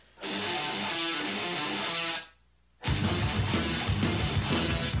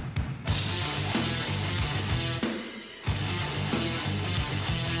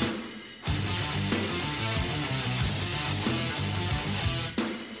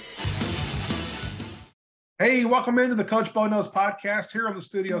Hey, welcome into the Coach Bo Knows podcast here on the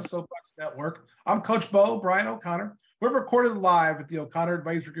Studio Soapbox Network. I'm Coach Bo, Brian O'Connor. We're recorded live at the O'Connor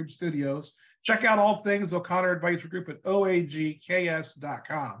Advisory Group studios. Check out all things O'Connor Advisory Group at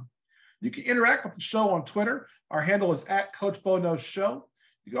oagks.com. You can interact with the show on Twitter. Our handle is at Coach Bo Knows Show.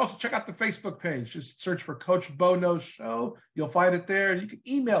 You can also check out the Facebook page. Just search for Coach Bo Knows Show. You'll find it there. You can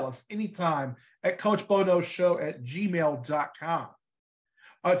email us anytime at coachboknowsshow@gmail.com.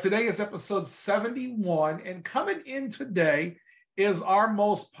 Today is episode 71, and coming in today is our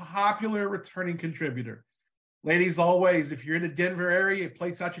most popular returning contributor. Ladies, always, if you're in the Denver area,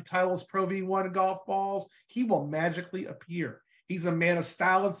 place out your Titleist Pro V1 golf balls, he will magically appear. He's a man of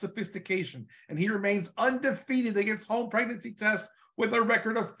style and sophistication, and he remains undefeated against home pregnancy tests with a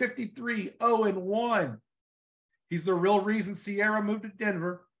record of 53-0-1. He's the real reason Sierra moved to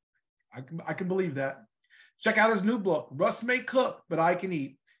Denver. I can believe that. Check out his new book, Russ May Cook, But I Can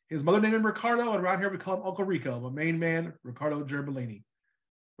Eat. His mother named him Ricardo, and around here we call him Uncle Rico, my main man, Ricardo Gerbolini.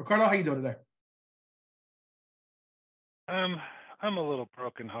 Ricardo, how you doing today? I'm a little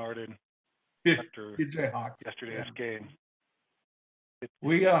brokenhearted after yesterday's game. It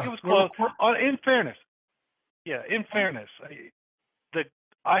was close. In fairness,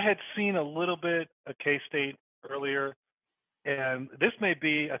 I had seen a little bit of K-State earlier, and this may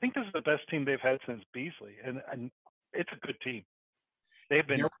be, I think this is the best team they've had since Beasley, and it's a good team. They've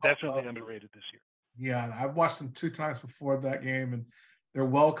been definitely underrated this year. Yeah, I've watched them 2 times before that game, and they're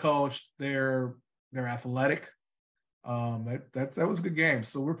well coached. They're athletic. That was a good game.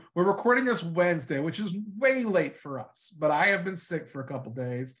 So we're recording this Wednesday, which is way late for us. But I have been sick for a couple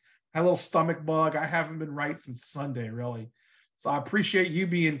days. Had a little stomach bug. I haven't been right since Sunday, really. So I appreciate you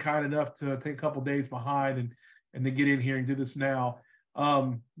being kind enough to take a couple days behind and to get in here and do this now.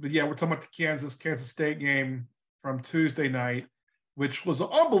 But yeah, we're talking about the Kansas State game from Tuesday night, which was an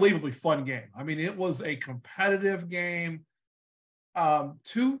unbelievably fun game. I mean, it was a competitive game.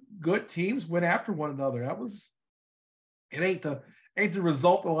 2 good teams went after one another. It ain't the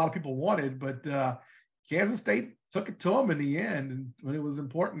result that a lot of people wanted, but Kansas State took it to them in the end, and when it was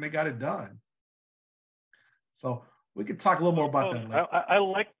important, they got it done. So we could talk a little more about that later.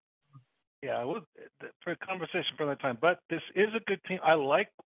 I would for a conversation for that time. But this is a good team. I like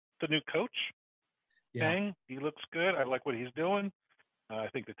the new coach. Dang, he looks good. I like what he's doing. I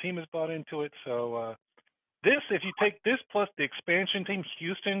think the team has bought into it. So if you take this plus the expansion team,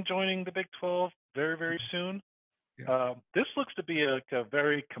 Houston joining the Big 12 very, very soon, this looks to be a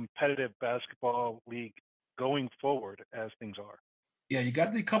very competitive basketball league going forward as things are. Yeah, you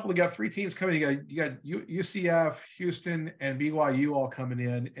got 3 teams coming. You got UCF, Houston, and BYU all coming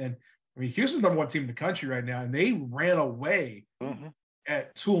in. And I mean, Houston's number 1 team in the country right now, and they ran away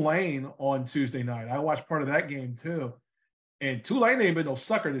at Tulane on Tuesday night. I watched part of that game too. And Tulane ain't been no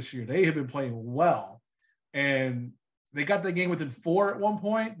sucker this year. They have been playing well. And they got the game within 4 at one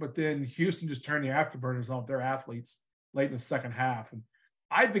point, but then Houston just turned the afterburners on with their athletes late in the second half. And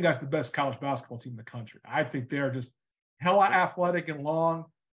I think that's the best college basketball team in the country. I think they're just hella athletic and long,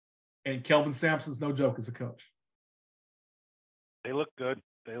 and Kelvin Sampson's no joke as a coach. They look good.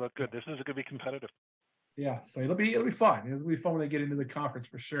 This is going to be competitive. Yeah, so it'll be fun. It'll be fun when they get into the conference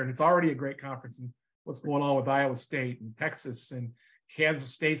for sure. And it's already a great conference. And what's going on with Iowa State and Texas and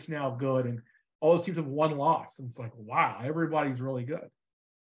Kansas State's now good, and all those teams have 1 loss. And it's like, wow, everybody's really good.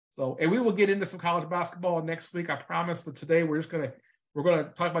 So, and we will get into some college basketball next week, I promise. But today we're gonna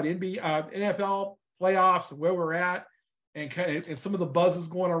talk about the NFL playoffs and where we're at, and some of the buzzes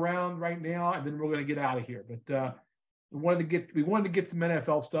going around right now, and then we're gonna get out of here. But we wanted to get some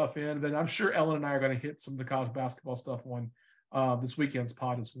NFL stuff in. And then I'm sure Ellen and I are going to hit some of the college basketball stuff on this weekend's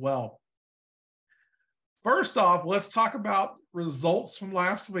pod as well. First off, let's talk about results from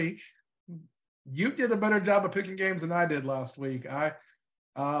last week. You did a better job of picking games than I did last week. Let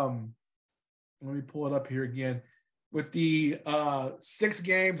me pull it up here again. With the 6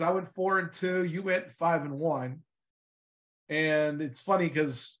 games, I went 4-2. You went 5-1. And it's funny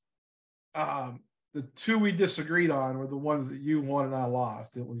because the 2 we disagreed on were the ones that you won and I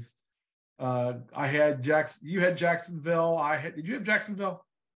lost. It was I had Jackson. You had Jacksonville. Did you have Jacksonville?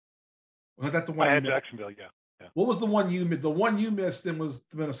 Was that the one? I had Jacksonville. Yeah. What was the one you missed? The one you missed then was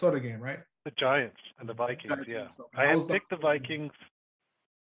the Minnesota game, right? The Giants and the Vikings. I had picked the Vikings,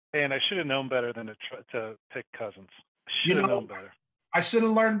 and I should have known better than to pick Cousins. Should have known better. I should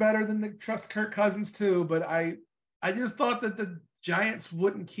have learned better than to trust Kirk Cousins too, but I just thought that the Giants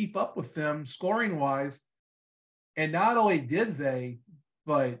wouldn't keep up with them scoring wise. And not only did they,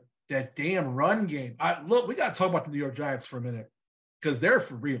 but that damn run game. Look, we got to talk about the New York Giants for a minute because they're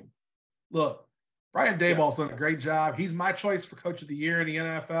for real. Look, Brian Daboll's done a great job. He's my choice for coach of the year in the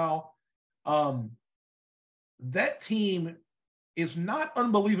NFL. that team is not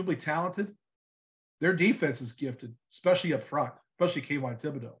unbelievably talented. Their defense is gifted, especially up front, especially Kayvon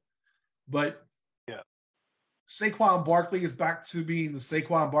Thibodeau. But yeah, Saquon Barkley is back to being the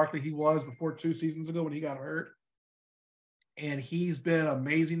Saquon Barkley he was before 2 seasons ago when he got hurt. And he's been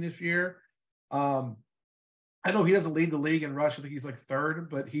amazing this year. I know he doesn't lead the league in rush. I think he's like third,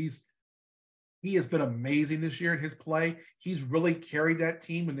 but he has been amazing this year in his play. He's really carried that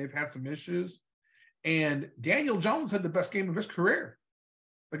team when they've had some issues. And Daniel Jones had the best game of his career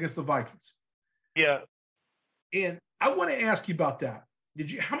against the Vikings. Yeah. And I want to ask you about that.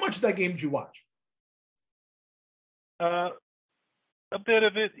 How much of that game did you watch? A bit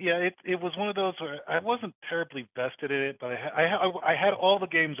of it. Yeah, it was one of those where I wasn't terribly vested in it, but I had all the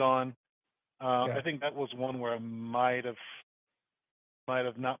games on. Yeah. I think that was one where I might have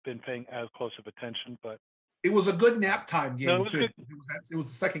not been paying as close of attention, but it was a good nap time game, no, it was too. good. It was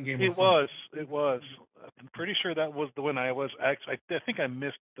the second game. It was. I'm pretty sure that was the one I was actually. I think I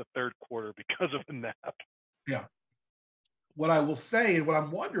missed the third quarter because of the nap. Yeah. What I will say and what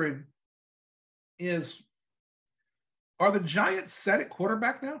I'm wondering is, are the Giants set at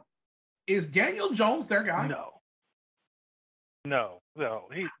quarterback now? Is Daniel Jones their guy? No.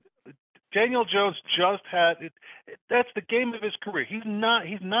 Daniel Jones just had it. That's the game of his career. He's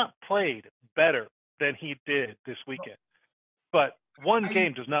not played better than he did this weekend. But one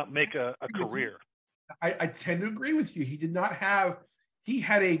game does not make a career. I tend to agree with you. He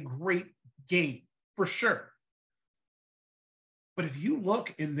had a great game for sure. But if you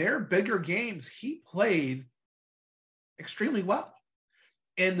look in their bigger games, he played extremely well.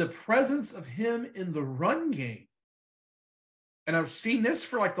 And the presence of him in the run game, and I've seen this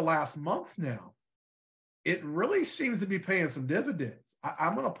for like the last month now, it really seems to be paying some dividends.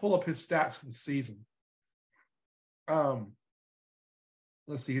 I'm going to pull up his stats for the season.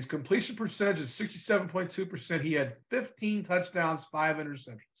 Let's see. His completion percentage is 67.2%. He had 15 touchdowns, 5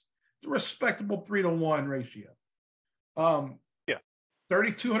 interceptions. It's a respectable 3-to-1 ratio.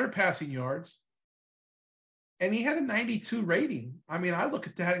 3,200 passing yards. And he had a 92 rating. I mean, I look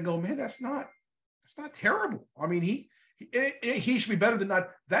at that and go, man, that's not terrible. I mean, he should be better than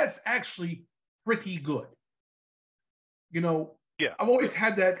that. That's actually pretty good. I've always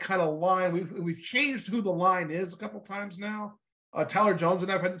had that kind of line. We've changed who the line is a couple times now. Tyler Jones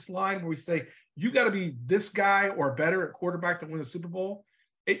and I've had this line where we say, you got to be this guy or better at quarterback to win a Super Bowl.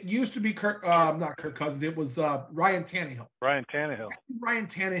 It used to be not Kirk Cousins. It was Ryan Tannehill. Ryan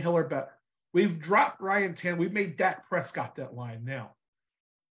Tannehill or better. We've dropped Ryan Tannehill. We've made Dak Prescott that line now.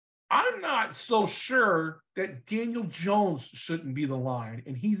 I'm not so sure that Daniel Jones shouldn't be the line,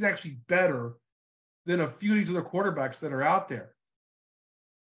 and he's actually better than a few of these other quarterbacks that are out there.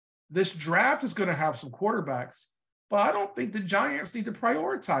 This draft is going to have some quarterbacks, but I don't think the Giants need to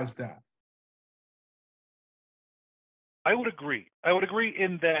prioritize that. I would agree.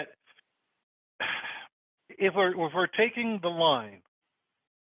 In that if we're taking the line,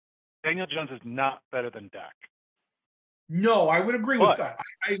 Daniel Jones is not better than Dak. No, I would agree with that.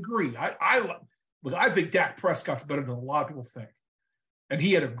 I agree. I think Dak Prescott's better than a lot of people think, and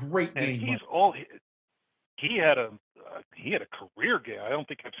he had a great game. He had a career game. I don't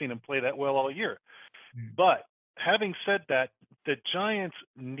think I've seen him play that well all year. But having said that, the Giants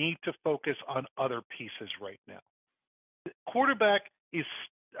need to focus on other pieces right now. The quarterback is,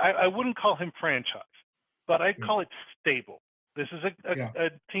 I wouldn't call him franchise, but I'd call it stable. This is a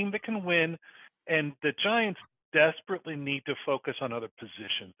team that can win, and the Giants desperately need to focus on other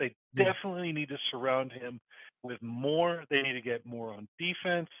positions. They definitely need to surround him with more. They need to get more on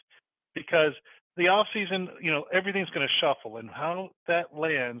defense, because the offseason, everything's going to shuffle, and how that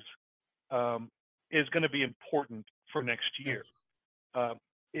lands is going to be important for next year.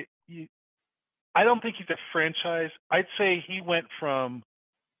 I don't think he's a franchise. I'd say he went from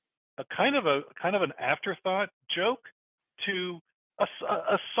a kind of an afterthought joke to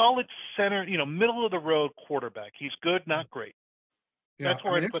a solid center, middle of the road quarterback. He's good, not great. Yeah, that's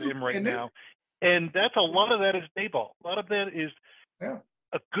where I put him right now. And that's a lot of that is Daboll. A lot of that is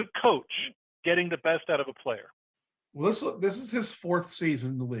a good coach getting the best out of a player. Well, this is his 4th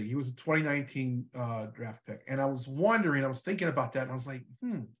season in the league. He was a 2019 draft pick. And I was thinking about that, and I was like,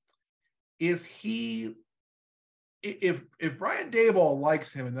 is he – if Brian Daboll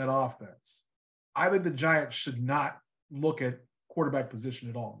likes him in that offense, I think the Giants should not look at quarterback position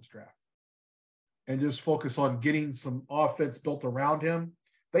at all in this draft and just focus on getting some offense built around him.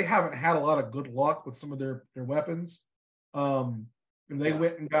 They haven't had a lot of good luck with some of their weapons. And they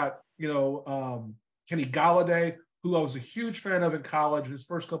went and got, Kenny Galladay, who I was a huge fan of in college, his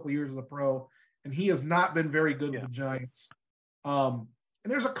first couple of years as a pro, and he has not been very good with the Giants.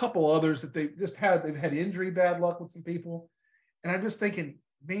 And there's a couple others that they've had injury bad luck with some people. And I'm just thinking,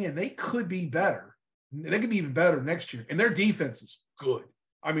 man, they could be better. They could be even better next year. And their defense is good.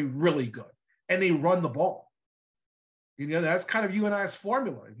 I mean, really good. And they run the ball. You know, that's kind of UNI's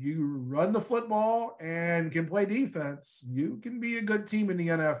formula. If you run the football and can play defense, you can be a good team in the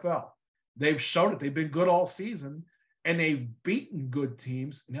NFL. They've shown it. They've been good all season, and they've beaten good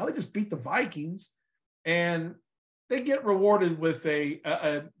teams. Now they just beat the Vikings, and they get rewarded with they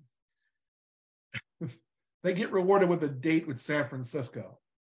get rewarded with a date with San Francisco.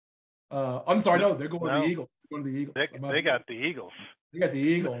 I'm sorry, no, they're going to the Eagles. They're going to the Eagles. They got the Eagles. They got the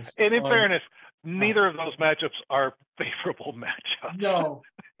Eagles. And in fairness, neither of those matchups are favorable matchups. No.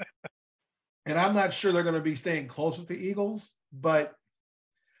 And I'm not sure they're going to be staying close with the Eagles, but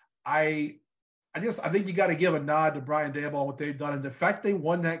I think you got to give a nod to Brian Daboll on what they've done. And the fact they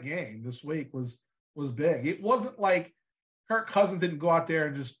won that game this week was big. It wasn't like Kirk Cousins didn't go out there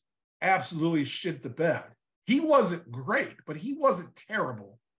and just absolutely shit the bed. He wasn't great, but he wasn't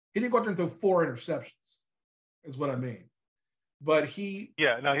terrible. He didn't go out there and throw 4 interceptions, is what I mean. But but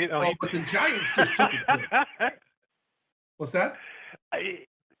the Giants just took it. What's that?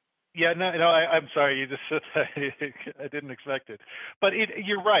 I'm sorry. You just said that. I didn't expect it. But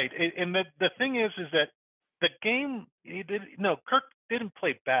you're right. And the thing is that the game, Kirk didn't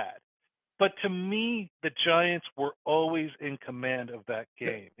play bad. But to me, the Giants were always in command of that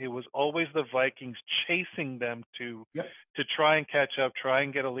game. It was always the Vikings chasing them to try and catch up, try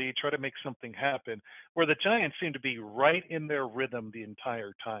and get a lead, try to make something happen, where the Giants seemed to be right in their rhythm the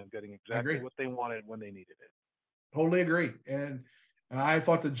entire time, getting exactly what they wanted when they needed it. Totally agree. And I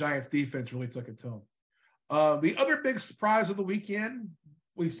thought the Giants defense really took it to them. The other big surprise of the weekend,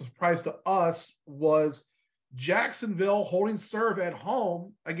 at least a surprise to us, was Jacksonville holding serve at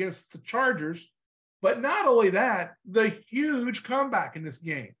home against the Chargers. But not only that, the huge comeback in this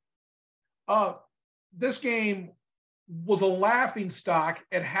game. This game was a laughing stock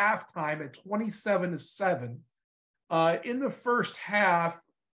at halftime at 27-7. In the first half,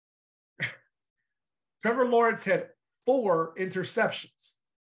 Trevor Lawrence had 4 interceptions.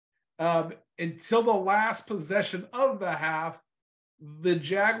 Until the last possession of the half, the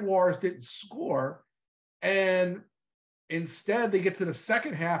Jaguars didn't score. And instead, they get to the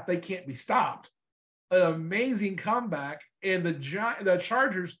second half, they can't be stopped. An amazing comeback, and the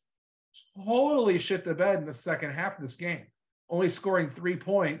Chargers totally shit the bed in the second half of this game, only scoring 3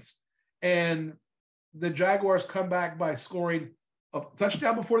 points. And the Jaguars come back by scoring a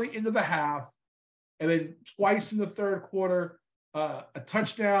touchdown before the end of the half, and then twice in the third quarter, a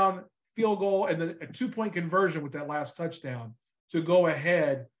touchdown, field goal, and then a 2-point conversion with that last touchdown to go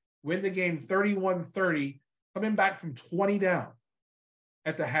ahead, win the game 31-30, coming back from 20 down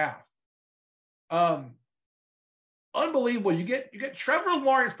at the half. Unbelievable. You get Trevor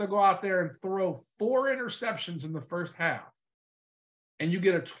Lawrence to go out there and throw 4 interceptions in the first half, and you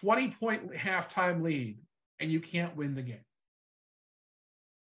get a 20-point halftime lead, and you can't win the game.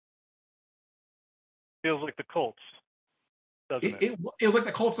 Feels like the Colts, doesn't it? It was like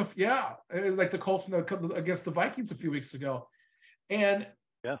the Colts like the Colts against the Vikings a few weeks ago. And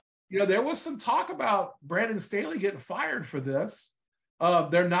there was some talk about Brandon Staley getting fired for this.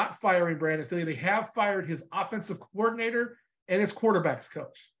 They're not firing Brandon Staley. They have fired his offensive coordinator and his quarterbacks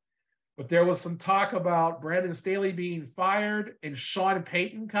coach. But there was some talk about Brandon Staley being fired and Sean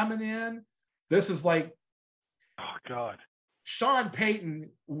Payton coming in. This is like, oh God, Sean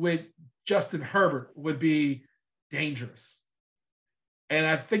Payton with Justin Herbert would be dangerous. And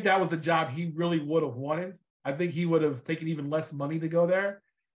I think that was the job he really would have wanted. I think he would have taken even less money to go there.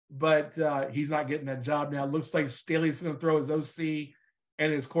 But he's not getting that job now. It looks like Staley's going to throw his OC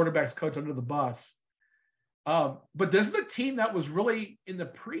and his quarterback's coach under the bus. But this is a team that was really, in the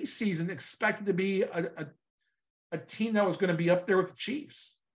preseason, expected to be a team that was going to be up there with the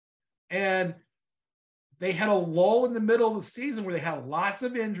Chiefs. And they had a lull in the middle of the season where they had lots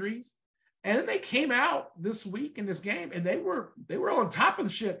of injuries. And then they came out this week in this game, and they were on top of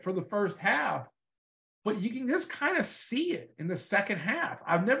the shit for the first half. But you can just kind of see it in the second half.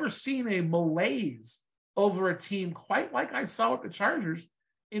 I've never seen a malaise over a team quite like I saw with the Chargers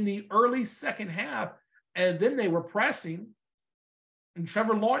in the early second half. And then they were pressing, and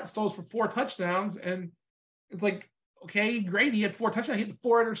Trevor Lawrence throws for 4 touchdowns. And it's like, okay, great. He had 4 touchdowns. He had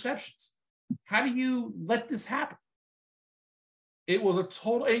 4 interceptions. How do you let this happen? It was a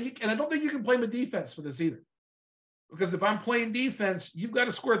total, and I don't think you can blame the defense for this either. Because if I'm playing defense, you've got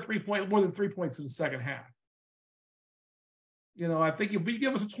to score more than 3 points in the second half. I think if we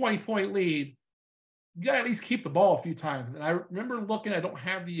give us a 20-point lead, you got to at least keep the ball a few times. And I remember looking, I don't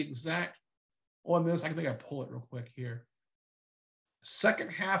have the exact on this. I think I pull it real quick here. Second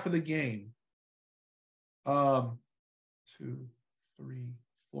half of the game, 2, 3,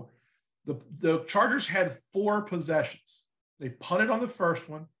 4. The Chargers had 4 possessions. They punted on the first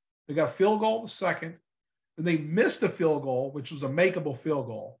one. They got a field goal the second. Then they missed a field goal, which was a makeable field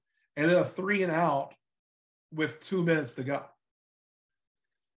goal, and then a 3 and out with 2 minutes to go.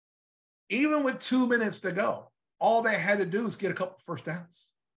 Even with 2 minutes to go, all they had to do was get a couple first downs,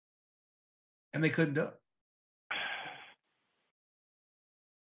 and they couldn't do it.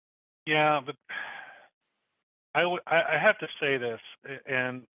 Yeah, but I have to say this,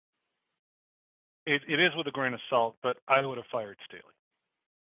 and it is with a grain of salt, but I would have fired Staley.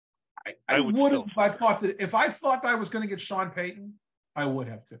 I would have if I thought I was going to get Sean Payton, I would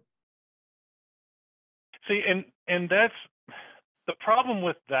have too. See, and that's the problem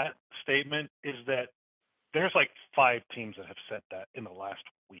with that statement, is that there's like 5 teams that have said that in the last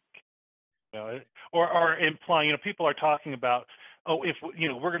week. You know, or are implying, you know, people are talking about, oh, if, you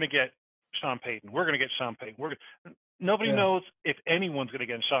know, we're going to get Sean Payton, we're going to get Sean Payton. Nobody knows if anyone's going to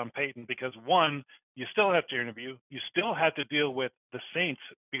get Sean Payton, because one, you still have to interview, you still have to deal with the Saints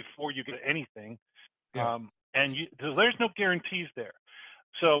before you get anything, and there's no guarantees there.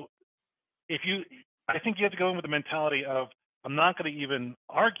 So I think you have to go in with the mentality of, I'm not going to even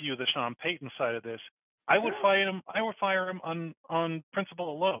argue the Sean Payton side of this. I would fire him. I would fire him on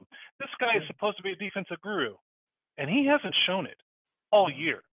principle alone. This guy is supposed to be a defensive guru, and he hasn't shown it all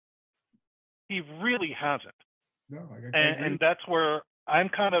year. He really hasn't. No, and that's where I'm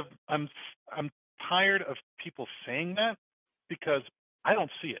tired of people saying that, because I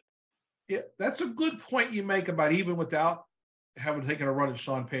don't see it. Yeah, that's a good point you make about even without having taken a run at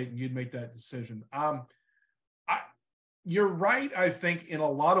Sean Payton, you'd make that decision. You're right, I think, in a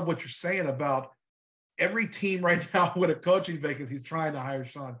lot of what you're saying about every team right now with a coaching vacancy is trying to hire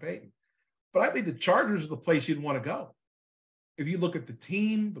Sean Payton. But I think the Chargers are the place you'd want to go. If you look at the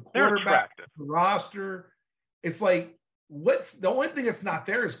team, the quarterback, the roster, it's like, what's the only thing that's not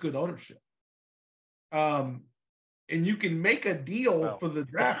there is good ownership. And you can make a deal for the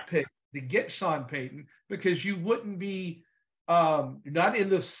draft pick to get Sean Payton, because you wouldn't be not in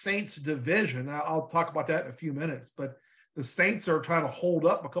the Saints division. I'll talk about that in a few minutes, but the Saints are trying to hold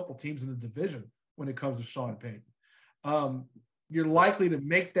up a couple teams in the division when it comes to Sean Payton. You're likely to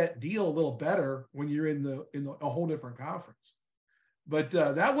make that deal a little better when you're in a whole different conference. But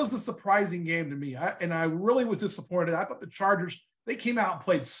that was the surprising game to me. I really was disappointed. I thought the Chargers, they came out and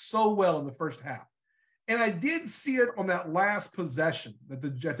played so well in the first half. And I did see it on that last possession, that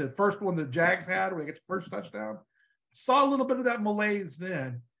the first one the Jags had, where they get the first touchdown. Saw a little bit of that malaise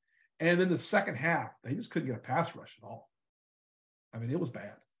then. And then the second half, they just couldn't get a pass rush at all. I mean, it was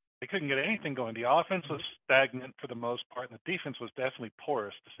bad. They couldn't get anything going. The offense was stagnant for the most part, and the defense was definitely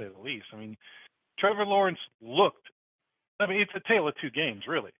porous, to say the least. I mean, Trevor Lawrence it's a tale of 2 games,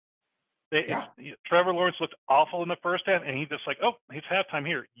 really. Trevor Lawrence looked awful in the first half, and he's just like, oh, it's halftime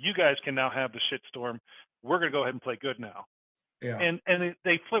here. You guys can now have the shitstorm. We're going to go ahead and play good now. Yeah. And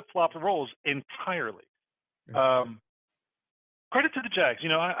they flip-flopped the roles entirely. Yeah. Credit to the Jags. You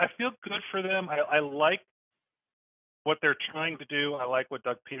know, I feel good for them. I like what they're trying to do. I like what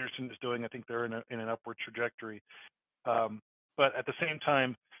Doug Peterson is doing. I think they're in an upward trajectory. But at the same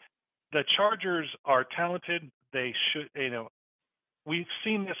time, the Chargers are talented. They should, we've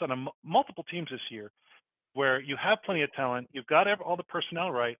seen this on multiple teams this year, where you have plenty of talent, you've got all the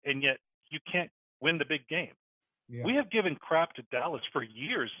personnel right, and yet you can't win the big game. Yeah. We have given crap to Dallas for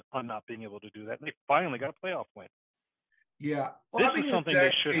years on not being able to do that, and they finally got a playoff win. Yeah, well, this is something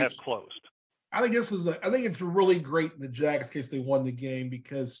they should have closed. I think it's really great in the Jags case they won the game,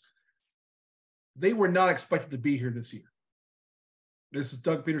 because they were not expected to be here this year. This is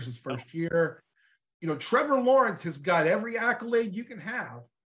Doug Peterson's first year. You know, Trevor Lawrence has got every accolade you can have,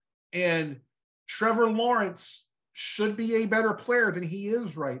 and Trevor Lawrence should be a better player than he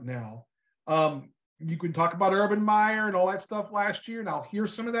is right now. You can talk about Urban Meyer and all that stuff last year, and I'll hear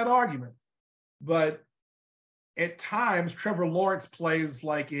some of that argument. But at times, Trevor Lawrence plays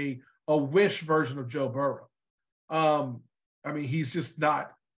like a wish version of Joe Burrow. I mean, he's just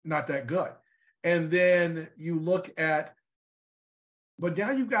not that good. And then you look at, but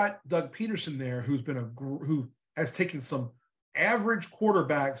now you've got Doug Peterson there, who has taken some average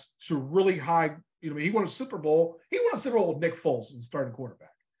quarterbacks to really high. You know, he won a Super Bowl. He won a Super Bowl with Nick Foles as starting quarterback.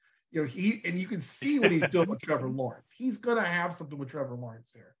 You know, and you can see what he's doing with Trevor Lawrence. He's going to have something with Trevor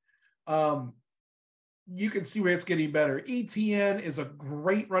Lawrence here. You can see where it's getting better. ETN is a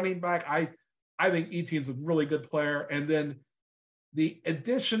great running back. I think ETN's a really good player. And then the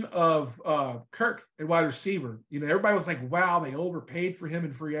addition of Kirk at wide receiver, you know, everybody was like, wow, they overpaid for him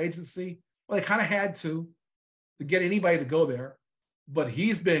in free agency. Well, they kind of had to get anybody to go there. but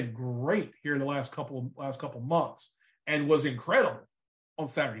he's been great here in the last couple months and was incredible on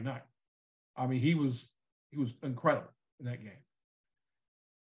Saturday night. I mean, he was incredible in that game.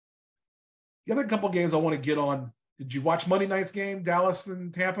 The other couple games I want to get on. Did you watch Monday night's game, Dallas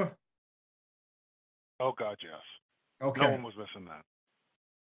and Tampa? Oh God, yes. Okay. No one was missing that.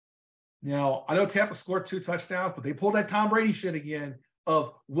 Now, I know Tampa scored 2 touchdowns, but they pulled that Tom Brady shit again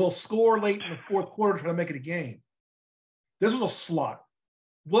of we'll score late in the fourth quarter trying to make it a game. This was a slaughter.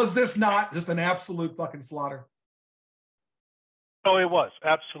 Was this not just an absolute fucking slaughter? Oh, it was.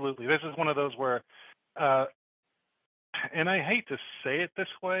 Absolutely. This is one of those where, and I hate to say it this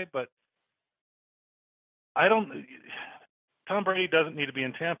way, but Tom Brady doesn't need to be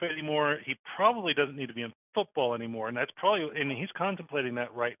in Tampa anymore. He probably doesn't need to be in football anymore. And and he's contemplating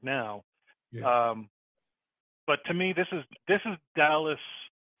that right now. Yeah. But to me, this is Dallas,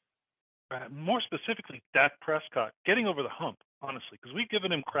 more specifically Dak Prescott, getting over the hump, honestly, because we've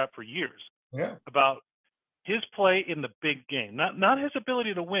given him crap for years about his play in the big game, not his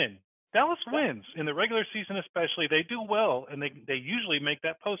ability to win. Dallas wins in the regular season, especially. They do well, and they usually make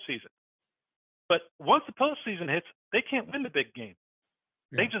that postseason. But once the postseason hits, they can't win the big game.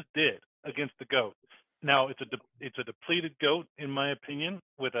 Yeah. They just did against the GOAT. Now it's a depleted GOAT, in my opinion,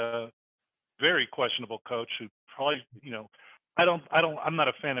 with a very questionable coach who probably, I'm not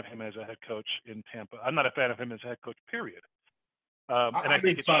a fan of him as a head coach in Tampa. I'm not a fan of him as a head coach, period. And I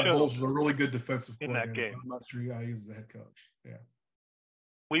think Todd Bowles is a really good defensive in that game. I'm not sure he is the head coach. Yeah.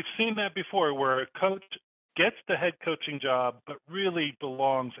 We've seen that before where a coach gets the head coaching job, but really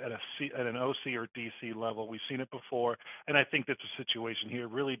belongs at an OC or DC level. We've seen it before, and I think that's a situation here.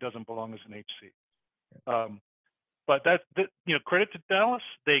 Really doesn't belong as an HC. But credit to Dallas.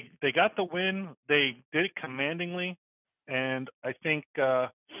 They got the win. They did it commandingly, and I think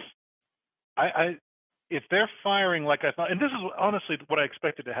if they're firing like I thought, and this is honestly what I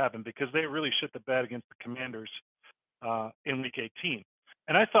expected to happen because they really shit the bed against the Commanders in Week 18.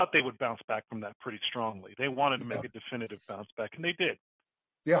 And I thought they would bounce back from that pretty strongly. They wanted to make a definitive bounce back, and they did.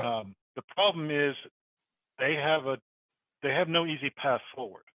 Yeah. The problem is they have no easy path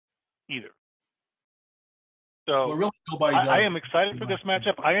forward either. So really nobody does. I am excited for this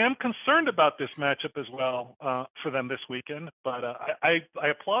matchup. I am concerned about this matchup as well for them this weekend. But I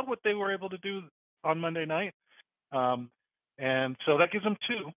applaud what they were able to do on Monday night. And so that gives them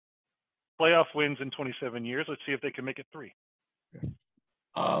 2 playoff wins in 27 years. Let's see if they can make it 3. Yeah.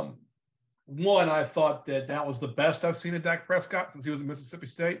 One, I thought that was the best I've seen of Dak Prescott since he was at Mississippi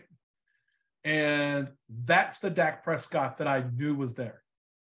State. And that's the Dak Prescott that I knew was there.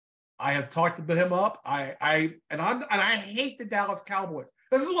 I have talked him up. I hate the Dallas Cowboys.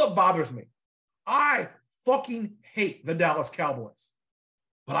 This is what bothers me. I fucking hate the Dallas Cowboys.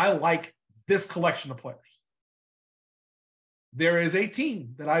 But I like this collection of players. There is a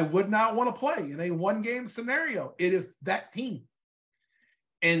team that I would not want to play in a one-game scenario. It is that team.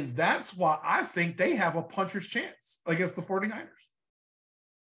 And that's why I think they have a puncher's chance against the 49ers.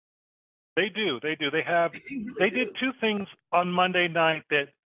 They do. They did 2 things on Monday night that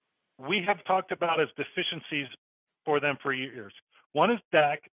we have talked about as deficiencies for them for years. One is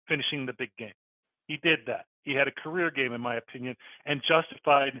Dak finishing the big game. He did that. He had a career game, in my opinion, and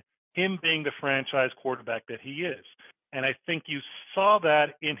justified him being the franchise quarterback that he is. And I think you saw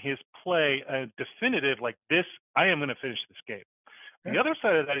that in his play, definitive, like this, I am going to finish this game. The other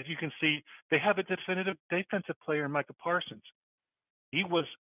side of that is you can see they have a definitive defensive player in Micah Parsons. He was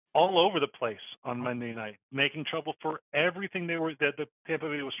all over the place on Monday night, making trouble for everything that the Tampa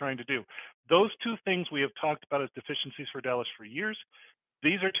Bay was trying to do. Those 2 things we have talked about as deficiencies for Dallas for years.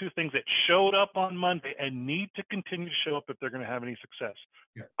 These are 2 things that showed up on Monday and need to continue to show up if they're going to have any success.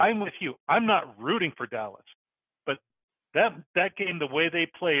 Yeah. I'm with you. I'm not rooting for Dallas, but that game, the way they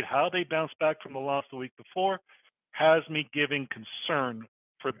played, how they bounced back from the loss the week before, has me giving concern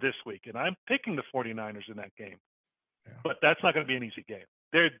for this week. And I'm picking the 49ers in that game. Yeah. But that's not going to be an easy game.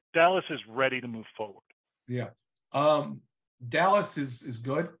 Dallas is ready to move forward. Yeah. Dallas is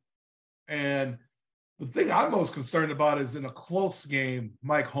good. And the thing I'm most concerned about is in a close game,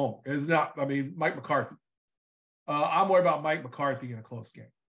 Mike McCarthy. I'm worried about Mike McCarthy in a close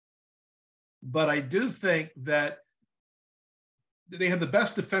game. But I do think that they have the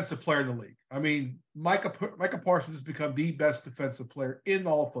best defensive player in the league. I mean, Micah Parsons has become the best defensive player in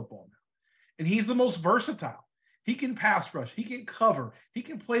all of football now. And he's the most versatile. He can pass rush. He can cover. He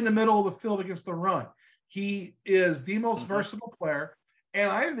can play in the middle of the field against the run. He is the most versatile player.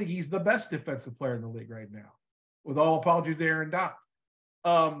 And I think he's the best defensive player in the league right now, with all apologies to Aaron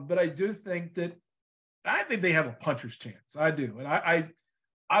Donald. But I do think they have a puncher's chance. I do. And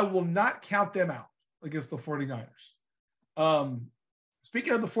I will not count them out against the 49ers.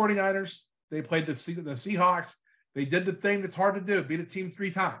 Speaking of the 49ers, they played the Seahawks. They did the thing that's hard to do, beat a team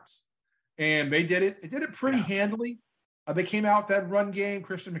 3 times. And they did it. They did it pretty handily. They came out that run game.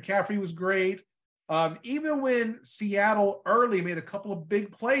 Christian McCaffrey was great. Even when Seattle early made a couple of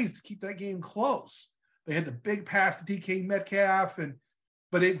big plays to keep that game close. They had the big pass to DK Metcalf,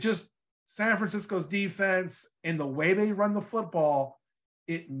 but it just San Francisco's defense and the way they run the football,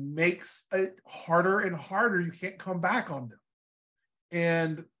 it makes it harder and harder. You can't come back on them.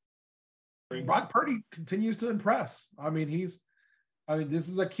 And Brock Purdy continues to impress. I mean, this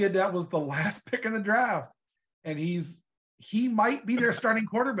is a kid that was the last pick in the draft, and he might be their starting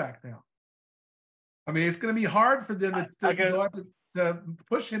quarterback now. I mean, it's going to be hard for them to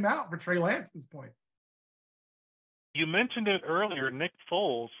push him out for Trey Lance at this point. You mentioned it earlier, Nick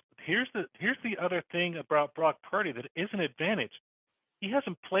Foles. Here's the other thing about Brock Purdy that is an advantage. He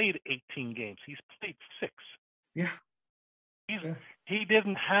hasn't played 18 games. He's played 6. Yeah. He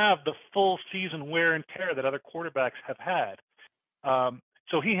didn't have the full season wear and tear that other quarterbacks have had.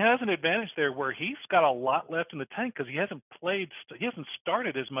 So he has an advantage there where he's got a lot left in the tank because he hasn't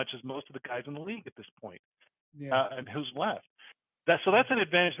started as much as most of the guys in the league at this point, and who's left. So that's an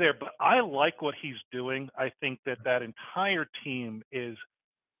advantage there. But I like what he's doing. I think that entire team is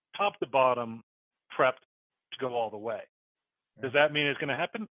top to bottom prepped to go all the way. Does that mean it's going to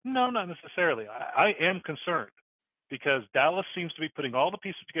happen? No, not necessarily. I am concerned because Dallas seems to be putting all the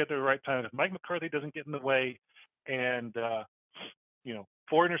pieces together at the right time. If Mike McCarthy doesn't get in the way and,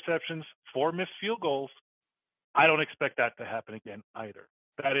 4 interceptions, 4 missed field goals, I don't expect that to happen again either.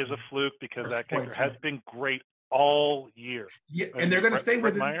 That is a fluke because that kicker has been great all year. Yeah, and they're going to stay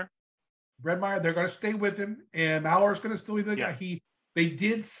with him. Brett Meyer, they're going to stay with him, and Mauer's going to still be the guy. They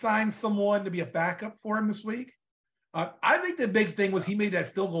did sign someone to be a backup for him this week. I think the big thing was he made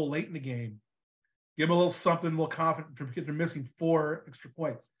that field goal late in the game. Give him a little something, a little confidence because they're missing 4 extra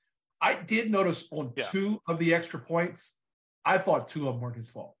points. I did notice on 2 of the extra points, I thought 2 of them weren't his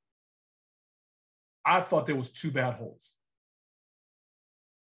fault. I thought there was 2 bad holes.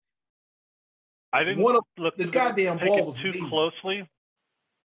 I didn't look the goddamn ball was too closely.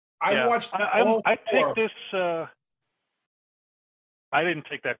 I watched. I take this. I didn't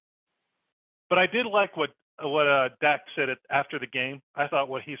take that, but I did like what Dak said after the game. I thought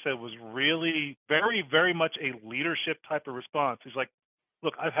what he said was really very, very much a leadership type of response. He's like,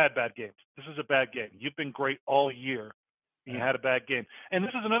 "Look, I've had bad games. This is a bad game. You've been great all year. And you had a bad game, and this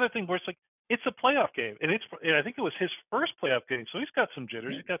is another thing where it's like it's a playoff game, and I think it was his first playoff game, so he's got some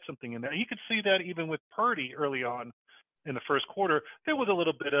jitters. He's got something in there. You could see that even with Purdy early on in the first quarter. There was a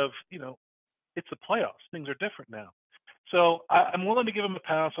little bit of it's the playoffs. Things are different now. So I'm willing to give him a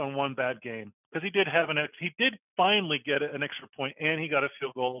pass on 1 bad game because he did finally get an extra point, and he got a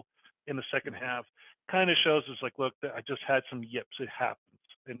field goal in the second half. Kind of shows us like, look, I just had some yips. It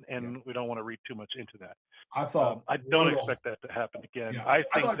happens, and we don't want to read too much into that. I thought I don't expect that to happen again. Yeah. I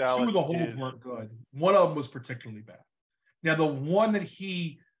think thought Dallas 2 of the holds weren't good. One of them was particularly bad. Now the one that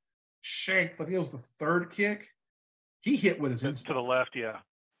he shanked, I think it was the 3rd kick, he hit with his instep. To the left, yeah.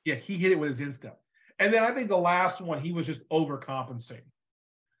 Yeah, he hit it with his instep. And then I think the last one, he was just overcompensating.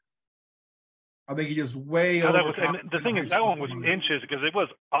 I think he just overcompensated. And the thing is, that one was inches because it was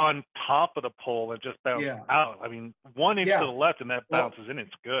on top of the pole and just bounced out. I mean, 1 inch to the left and that bounces in,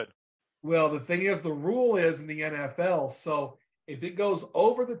 it's good. Well, the thing is, the rule is in the NFL, so if it goes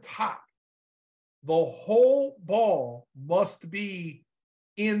over the top, the whole ball must be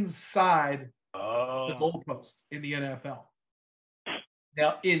inside the goalpost in the NFL.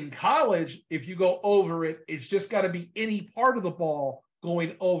 Now, in college, if you go over it, it's just got to be any part of the ball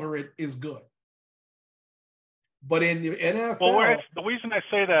going over it is good. But in the NFL... the reason I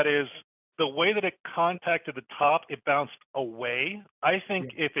say that is the way that it contacted the top, it bounced away. I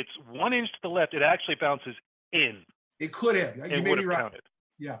think if it's 1 inch to the left, it actually bounces in. It could have. You may be right. Counted.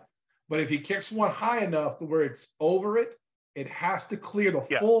 Yeah. But if he kicks one high enough to where it's over it, it has to clear. The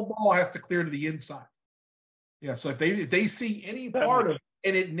full ball has to clear to the inside. Yeah. So if they see any part of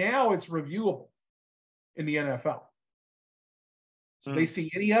it, now it's reviewable in the NFL. So they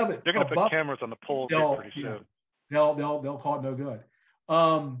see any of it. They're going to put cameras on the poles pretty soon. They'll call it no good.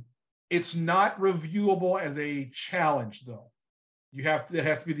 It's not reviewable as a challenge, though. It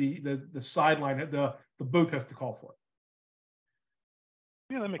has to be the sideline. The booth has to call for it.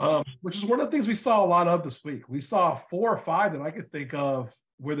 Yeah, that makes sense. Which is one of the things we saw a lot of this week. We saw 4 or 5 that I could think of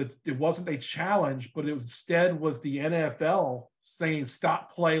where it wasn't a challenge, but instead was the NFL saying,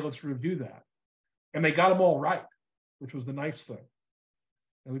 stop play, let's review that. And they got them all right, which was the nice thing.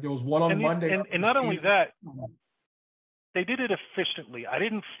 And there was one on Monday. And not only that, they did it efficiently. I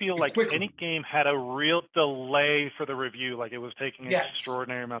didn't feel like quickly. any game had a real delay for the review, like it was taking an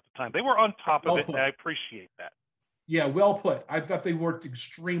extraordinary amount of time. They were on top of it, and I appreciate that. Yeah, well put. I thought they worked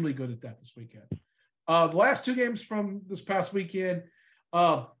extremely good at that this weekend. The last two games from this past weekend,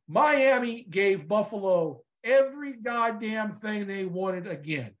 Miami gave Buffalo every goddamn thing they wanted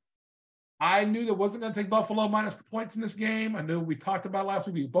again. I knew there wasn't going to take Buffalo minus the points in this game. I knew we talked about last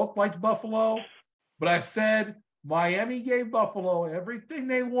week. We both liked Buffalo. But I said Miami gave Buffalo everything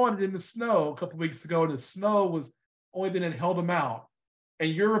they wanted in the snow a couple weeks ago. And the snow was only thing that held them out.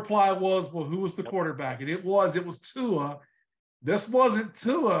 And your reply was, well, who was the quarterback? And it was Tua. This wasn't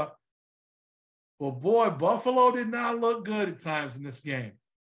Tua. Well, boy, Buffalo did not look good at times in this game.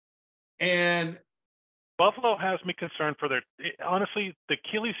 And Buffalo has me concerned for honestly, the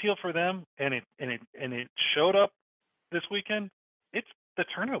Achilles heel for them, and it showed up this weekend. It's the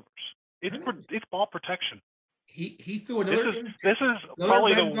turnovers. It's ball protection. He threw another. This is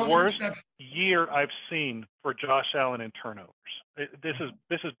probably the worst year I've seen for Josh Allen in turnovers. This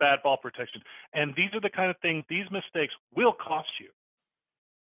is bad ball protection, and these are the kind of things. These mistakes will cost you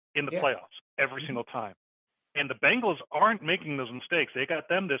in the playoffs every single time. And the Bengals aren't making those mistakes. They got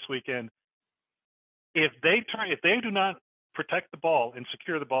them this weekend. If they do not protect the ball and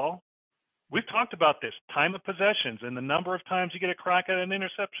secure the ball, we've talked about this time of possessions and the number of times you get a crack at an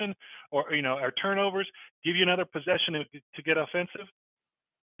interception or turnovers, give you another possession to get offensive.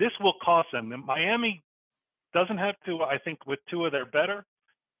 This will cost them. And Miami doesn't have to. I think with Tua, they're better.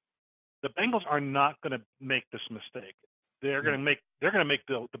 The Bengals are not going to make this mistake. They're going to make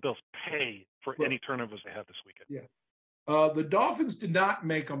the Bills pay for any turnovers they have this weekend. Yeah. The Dolphins did not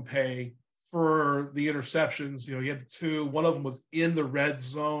make them pay for the interceptions. You had the two. One of them was in the red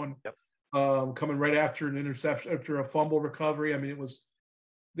zone, coming right after an interception, after a fumble recovery. I mean,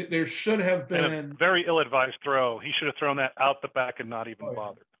 there should have been a very ill-advised throw. He should have thrown that out the back and not even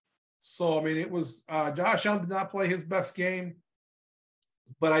bothered. So, I mean, it was Josh Allen did not play his best game,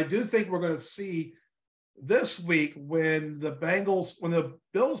 but I do think we're going to see this week when the Bills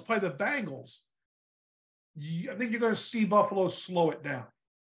play the Bengals, I think you're going to see Buffalo slow it down.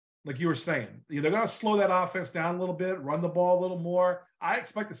 Like you were saying, they're going to slow that offense down a little bit, run the ball a little more. I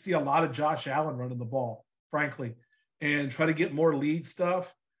expect to see a lot of Josh Allen running the ball, frankly, and try to get more lead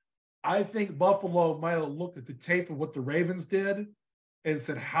stuff. I think Buffalo might have looked at the tape of what the Ravens did and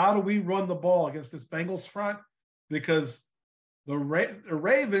said, how do we run the ball against this Bengals front? Because the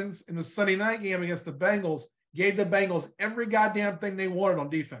Ravens in the Sunday night game against the Bengals gave the Bengals every goddamn thing they wanted on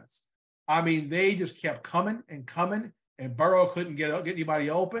defense. I mean, they just kept coming, and Burrow couldn't get anybody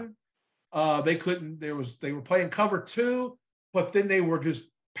open. They were playing cover 2, but then they were just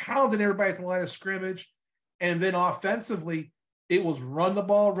pounding everybody at the line of scrimmage. And then offensively, it was run the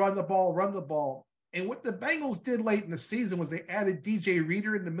ball. And what the Bengals did late in the season was they added DJ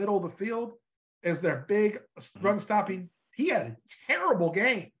Reader in the middle of the field as their big run stopping. He had a terrible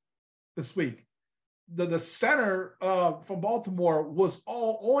game this week. The center from Baltimore was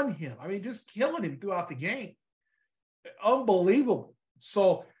all on him. I mean, just killing him throughout the game. Unbelievable.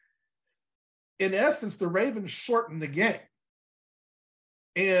 So, in essence, the Ravens shortened the game.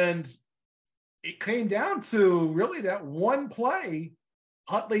 And it came down to really that one play.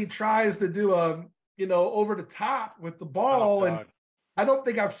 Huntley tries to do over the top with the ball. And I don't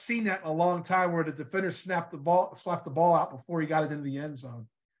think I've seen that in a long time where the defender slapped the ball out before he got it into the end zone.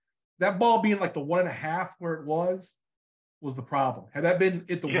 That ball being like the 1.5 where it was the problem. Had that been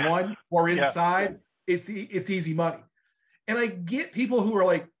at the 1 or inside, it's easy money. And I get people who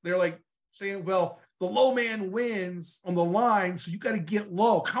are they're saying, well, the low man wins on the line, so you got to get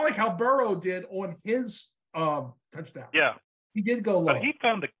low. Kind of like how Burrow did on his touchdown. Yeah. He did go low. But he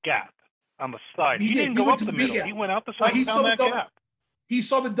found the gap on the side. He didn't go up the middle. Gap. He went out the side and found that gap. He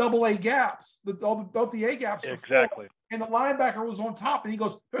saw the double A gaps, both the A gaps. Exactly. And the linebacker was on top, and he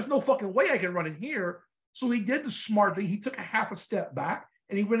goes, there's no fucking way I can run in here. So he did the smart thing. He took a half a step back,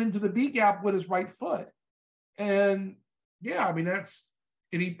 and he went into the B gap with his right foot. And, and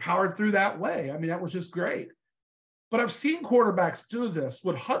he powered through that way. I mean, that was just great. But I've seen quarterbacks do this,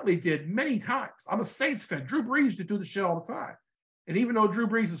 what Huntley did many times. I'm a Saints fan. Drew Brees did do the shit all the time. And even though Drew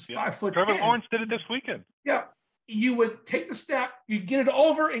Brees is 5'10", Trevor Lawrence did it this weekend. Yeah. You would take the snap, you get it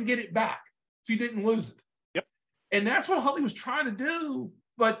over and get it back. So you didn't lose it. Yep. And that's what Huntley was trying to do,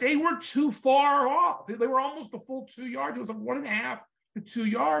 but they were too far off. They were almost a full 2 yards. It was like 1.5 to 2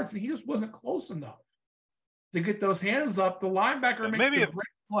 yards, and he just wasn't close enough to get those hands up. The linebacker makes the great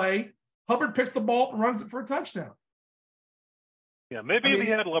play. Hubbard picks the ball and runs it for a touchdown. Yeah, maybe if he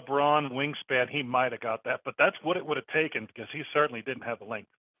had LeBron wingspan, he might have got that, but that's what it would have taken because he certainly didn't have the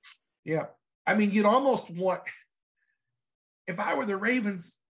length. Yeah. I mean, you'd almost want if I were the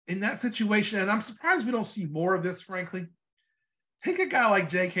Ravens in that situation, and I'm surprised we don't see more of this, frankly, take a guy like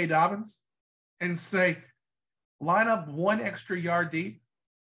J.K. Dobbins and say, line up one extra yard deep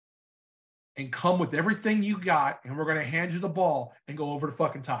and come with everything you got, and we're going to hand you the ball and go over the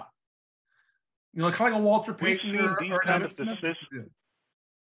fucking top. You know, kind of like a Walter Payton or an Emmitt Smith.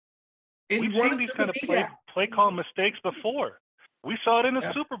 We've seen these kind of play call mistakes before. We saw it in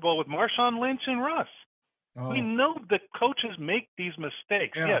the Super Bowl with Marshawn Lynch and Russ. Oh. We know that coaches make these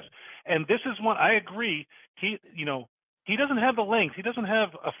mistakes, yes. And this is one, I agree. He doesn't have the length. He doesn't have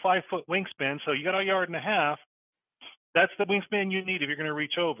a 5-foot wingspan, so you got a yard and a half. That's the wingspan you need if you're going to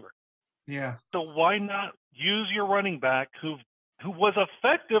reach over. Yeah. So why not use your running back who was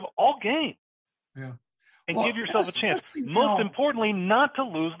effective all game? Yeah. And give yourself a chance. Most importantly, not to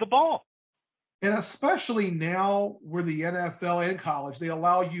lose the ball. And especially now where the NFL and college, they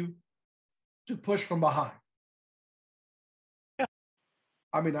allow you to push from behind. Yeah.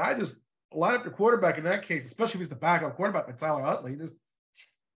 I mean, I just line up your quarterback in that case, especially if he's the backup quarterback like Tyler Huntley, just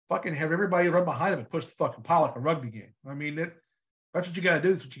fucking have everybody run behind him and push the fucking pile like a rugby game. I mean, that's what you got to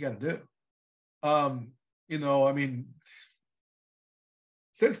do. That's what you got to do. I mean,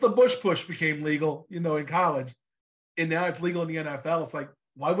 since the Bush push became legal, in college, and now it's legal in the NFL, it's like,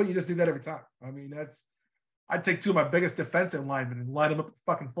 why wouldn't you just do that every time? I mean, I'd take two of my biggest defensive linemen and line them up at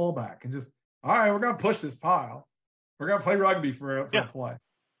fucking fullback and just, all right, we're going to push this pile. We're going to play rugby for a play.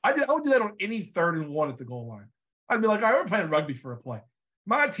 I would do that on any 3rd and 1 at the goal line. I'd be like, all right, we're playing rugby for a play.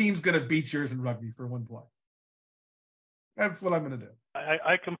 My team's going to beat yours in rugby for one play. That's what I'm going to do.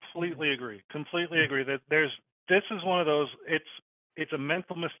 I completely agree. Completely agree that this is one of those, it's a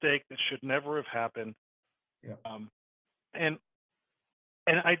mental mistake that should never have happened. Yeah. And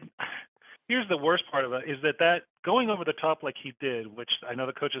here's the worst part of it is that going over the top like he did, which I know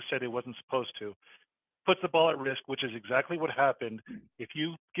the coaches said he wasn't supposed to, puts the ball at risk, which is exactly what happened. If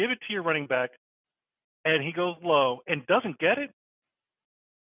you give it to your running back and he goes low and doesn't get it,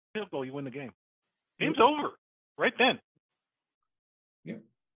 field goal, you win the game. Game's over right then. Yeah.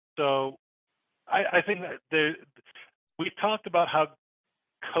 So I think that we talked about how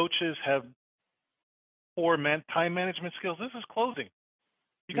coaches have poor time management skills. This is closing.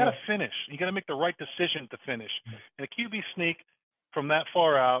 You got to finish. You got to make the right decision to finish. And a QB sneak from that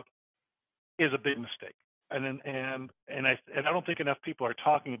far out is a big mistake. And I don't think enough people are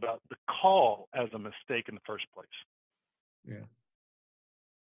talking about the call as a mistake in the first place. Yeah.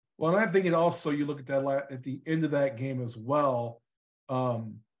 Well, and I think it also, you look at that at the end of that game as well.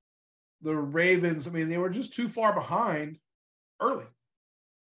 The Ravens, I mean, they were just too far behind early.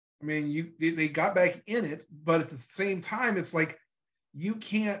 I mean, they got back in it, but at the same time, it's like you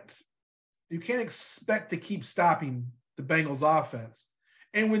can't expect to keep stopping the Bengals offense.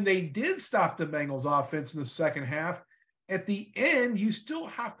 And when they did stop the Bengals offense in the second half, at the end, you still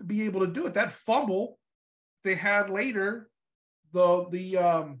have to be able to do it. That fumble they had later,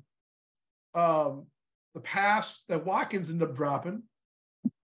 the pass that Watkins ended up dropping,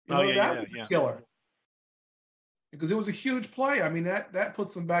 that was a killer. Because it was a huge play. I mean, that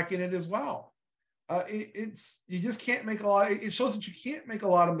puts them back in it as well. You just can't make a lot. It shows that you can't make a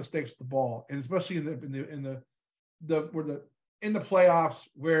lot of mistakes with the ball, and especially in the playoffs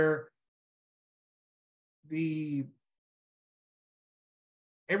where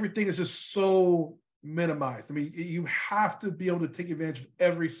everything is just so minimized. I mean, you have to be able to take advantage of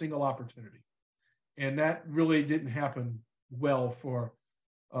every single opportunity, and that really didn't happen well for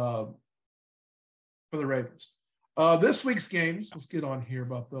the Ravens. This week's games, let's get on here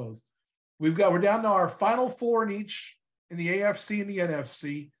about those. We're down to our final 4 in each in the AFC and the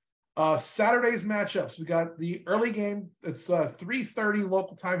NFC. Saturday's matchups. We got the early game. It's 3:30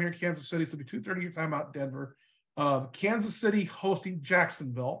 local time here in Kansas City. So it'll be 2:30 your time out in Denver. Kansas City hosting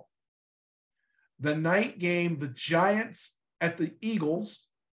Jacksonville. The night game, the Giants at the Eagles.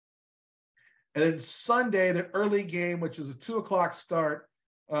 And then Sunday, the early game, which is a 2:00 start.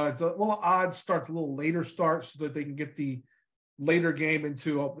 It's a little odd start, a little later start so that they can get the later game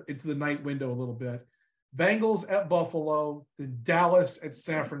into the night window a little bit. Bengals at Buffalo, then Dallas at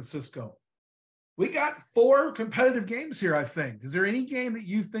San Francisco. We got 4 competitive games here, I think. Is there any game that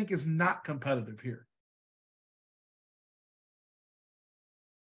you think is not competitive here?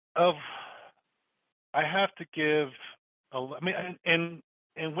 I have to give, and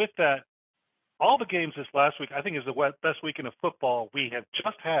with that, all the games this last week, I think is the best weekend of football we have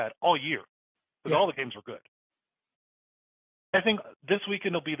just had all year, because all the games were good. I think this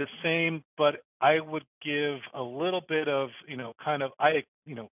weekend will be the same, but I would give a little bit of,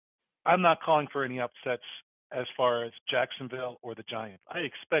 I'm not calling for any upsets as far as Jacksonville or the Giants. I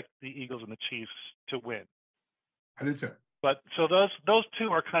expect the Eagles and the Chiefs to win. I do too. But so those two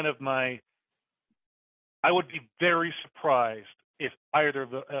are kind of my. I would be very surprised if either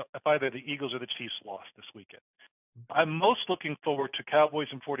the Eagles or the Chiefs lost this weekend. I'm most looking forward to Cowboys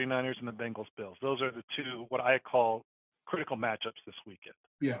and 49ers and the Bengals Bills. Those are the two what I call critical matchups this weekend.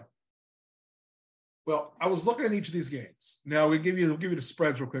 Yeah. Well, I was looking at each of these games. Now we'll give you the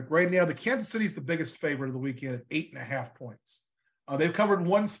spreads real quick. Right now, the Kansas City is the biggest favorite of the weekend at 8.5 points. They've covered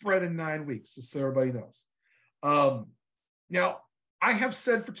one spread in 9 weeks, just so everybody knows. Now, I have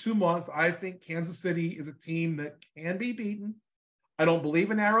said for 2 months, I think Kansas City is a team that can be beaten. I don't believe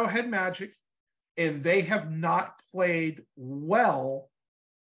in Arrowhead magic, and they have not played well,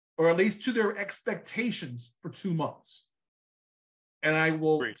 or at least to their expectations, for 2 months. And I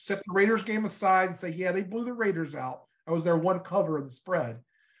will set the Raiders game aside and say, yeah, they blew the Raiders out. I was their one cover of the spread.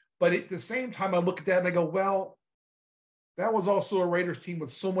 But at the same time, I look at that and I go, well, that was also a Raiders team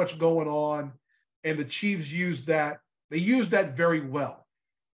with so much going on, and the Chiefs used that. They used that very well.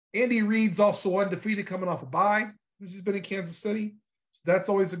 Andy Reid's also undefeated coming off a bye. This has been in Kansas City. So that's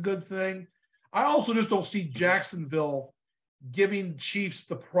always a good thing. I also just don't see Jacksonville giving Chiefs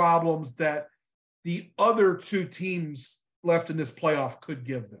the problems that the other two teams left in this playoff could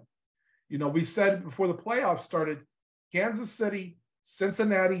give them. You know, we said before the playoffs started, Kansas City,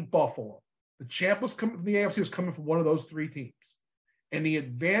 Cincinnati, Buffalo. The champ was coming, the AFC was coming from one of those three teams. And the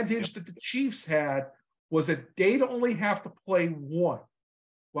advantage that the Chiefs had was that they'd only have to play one,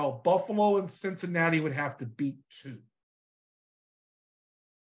 while Buffalo and Cincinnati would have to beat two.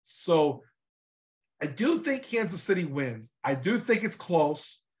 So I do think Kansas City wins. I do think it's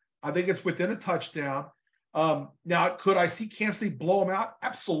close. I think it's within a touchdown. Now, could I see Kansas City blow them out?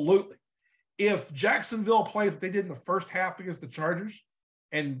 Absolutely. If Jacksonville plays what they did in the first half against the Chargers,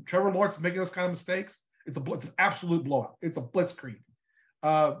 and Trevor Lawrence is making those kind of mistakes, it's an absolute blowout. It's a blitzkrieg.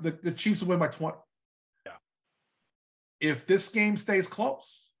 The Chiefs will win by 20. Yeah. If this game stays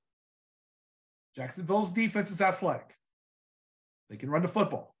close, Jacksonville's defense is athletic. They can run the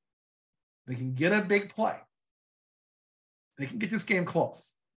football. They can get a big play. They can get this game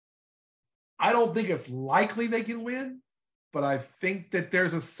close. I don't think it's likely they can win, but I think that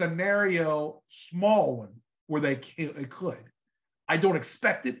there's a scenario, small one, where they could. I don't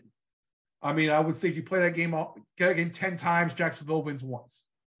expect it. I mean, I would say if you play that game 10 times, Jacksonville wins once,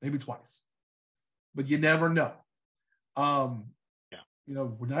 maybe twice. But you never know. You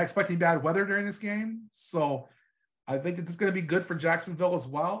know, we're not expecting bad weather during this game. So I think that it's going to be good for Jacksonville as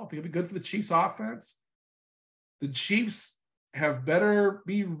well. I think it'll be good for the Chiefs offense. The Chiefs have better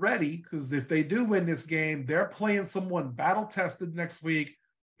be ready, because if they do win this game, they're playing someone battle-tested next week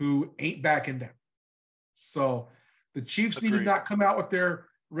who ain't backing down. So the Chiefs need to not come out with their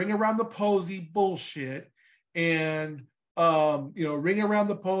ring around the posy bullshit and, ring around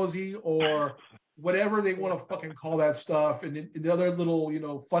the posy or whatever they want to fucking call that stuff, and the other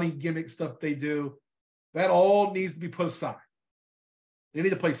little, funny gimmick stuff they do. That all needs to be put aside. They need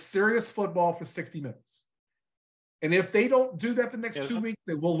to play serious football for 60 minutes. And if they don't do that the next 2 weeks,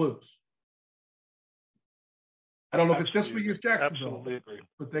 they will lose. I don't know if it's this week against Jacksonville,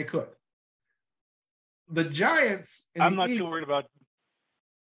 but they could. The Giants. And I'm not too worried about.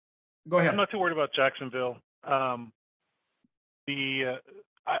 Go ahead. I'm not too worried about Jacksonville. I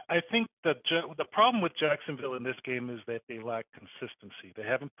think that the problem with Jacksonville in this game is that they lack consistency. They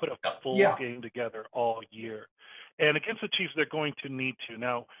haven't put a full game together all year. And against the Chiefs, they're going to need to.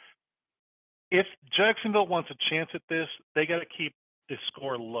 Now, if Jacksonville wants a chance at this, they got to keep the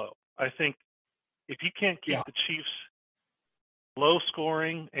score low. I think if you can't keep the Chiefs low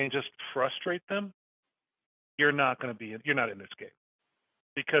scoring and just frustrate them, you're not in this game.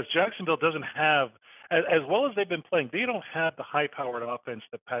 Because Jacksonville doesn't have, as well as they've been playing, they don't have the high-powered offense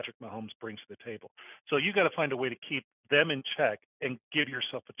that Patrick Mahomes brings to the table. So you got to find a way to keep them in check and give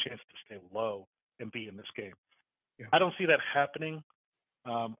yourself a chance to stay low and be in this game. Yeah. I don't see that happening.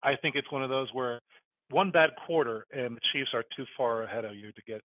 I think it's one of those where one bad quarter and the Chiefs are too far ahead of you to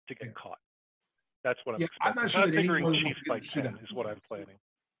get caught. That's what I'm expecting. I'm not sure that anyone Chiefs by 10 is what I'm planning.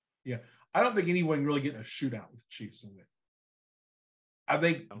 Yeah, I don't think anyone really getting a shootout with the Chiefs will win. I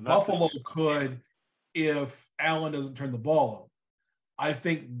think Buffalo could if Allen doesn't turn the ball over. I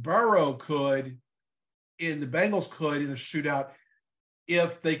think Burrow could, and the Bengals could in a shootout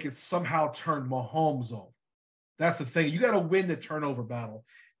if they could somehow turn Mahomes over. That's the thing. You got to win the turnover battle.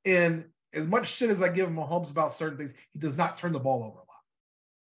 And as much shit as I give Mahomes about certain things, he does not turn the ball over a lot.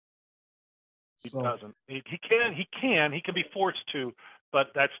 He doesn't. He can be forced to, but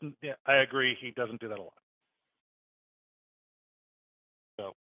I agree. He doesn't do that a lot.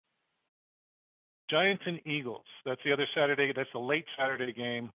 So Giants and Eagles. That's the other Saturday. That's the late Saturday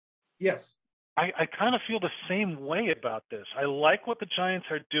game. Yes. I kind of feel the same way about this. I like what the Giants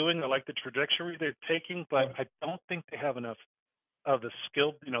are doing. I like the trajectory they're taking, but I don't think they have enough of the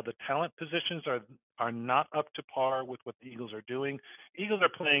skill. The talent positions are not up to par with what the Eagles are doing. Eagles are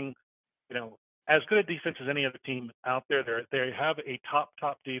playing, as good a defense as any other team out there. They have a top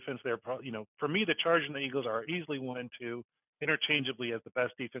defense. They're for me, the Chargers and the Eagles are easily 1 and 2 interchangeably as the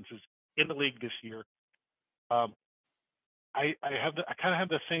best defenses in the league this year. Um, I kind of have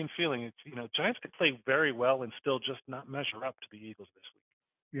the same feeling. It's Giants could play very well and still just not measure up to the Eagles this week.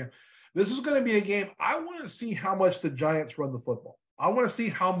 Yeah. This is going to be a game. I want to see how much the Giants run the football. I want to see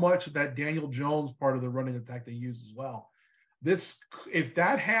how much of that Daniel Jones part of the running attack they use as well. If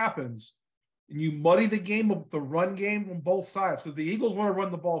that happens and you muddy the game of the run game on both sides, because the Eagles want to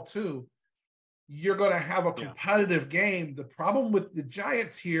run the ball too, you're going to have a competitive game. The problem with the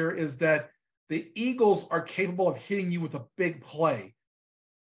Giants here is that the Eagles are capable of hitting you with a big play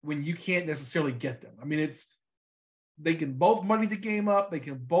when you can't necessarily get them. I mean, they can both muddy the game up. They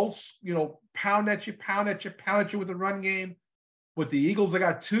can both, pound at you with the run game. With the Eagles, they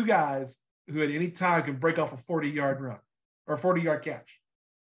got two guys who at any time can break off a 40-yard run or 40-yard catch.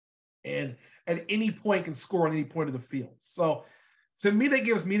 And at any point can score on any point of the field. So to me, that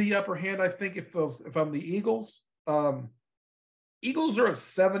gives me the upper hand. I think if I'm the Eagles, Eagles are a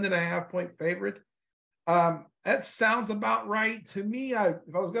 7.5-point favorite. That sounds about right to me.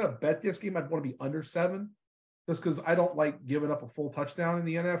 If I was going to bet this game, I'd want to be under 7, just because I don't like giving up a full touchdown in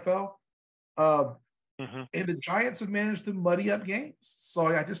the NFL. And the Giants have managed to muddy up games. So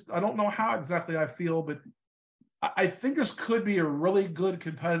I don't know how exactly I feel, but I think this could be a really good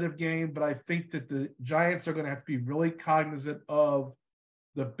competitive game, but I think that the Giants are going to have to be really cognizant of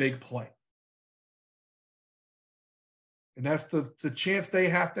the big play. And that's the chance they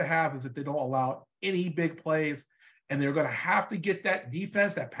have to have, is that they don't allow any big plays, and they're going to have to get that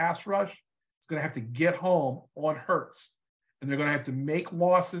defense, that pass rush. It's going to have to get home on Hurts, and they're going to have to make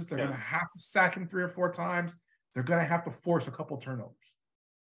losses. They're going to have to sack him 3 or 4 times. They're going to have to force a couple turnovers.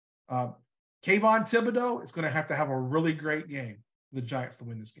 Kayvon Thibodeau is going to have a really great game for the Giants to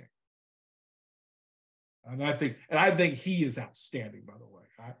win this game. And I think he is outstanding, by the way.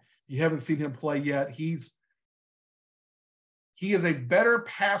 You haven't seen him play yet. He is a better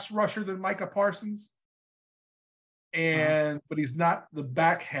pass rusher than Micah Parsons, but he's not, the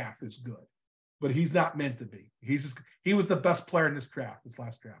back half is good, but he's not meant to be. He was the best player in this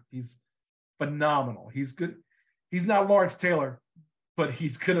last draft. He's phenomenal. He's good. He's not Lawrence Taylor, but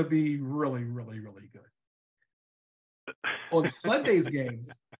he's going to be really, really, really good. On Sunday's games,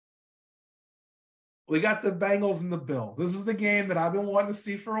 we got the Bengals and the Bills. This is the game that I've been wanting to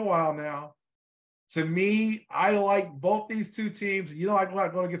see for a while now. To me, I like both these two teams. I'm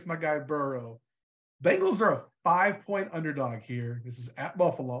not going against my guy Burrow. Bengals are a 5-point underdog here. This is at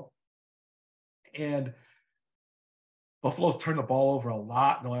Buffalo. And Buffalo's turned the ball over a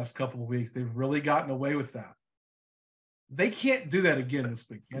lot in the last couple of weeks. They've really gotten away with that. They can't do that again this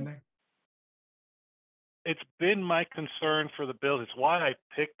week, can they? It's been my concern for the Bills. It's why I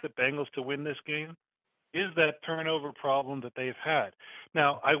picked the Bengals to win this game, is that turnover problem that they've had.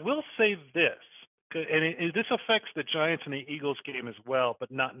 Now, I will say this, and this affects the Giants and the Eagles game as well,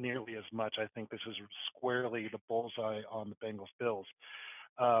 but not nearly as much. I think this is squarely the bullseye on the Bengals-Bills.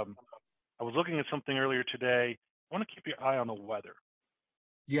 I was looking at something earlier today. I want to keep your eye on the weather.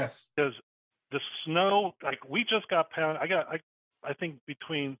 Yes. Because the snow, we just got pounded. I think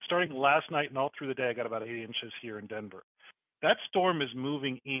between starting last night and all through the day, I got about 8 inches here in Denver. That storm is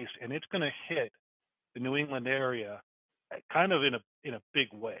moving east, and it's going to hit the New England area kind of in a big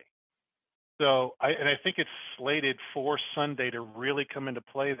way. So I think it's slated for Sunday to really come into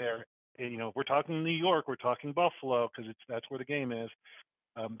play there. And, we're talking New York, we're talking Buffalo, because that's where the game is.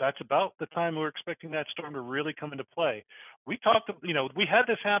 That's about the time we're expecting that storm to really come into play. We had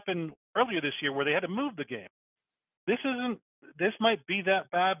this happen earlier this year where they had to move the game. This might be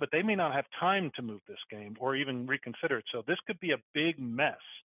that bad, but they may not have time to move this game or even reconsider it. So this could be a big mess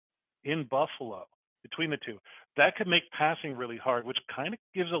in Buffalo between the two. That could make passing really hard, which kind of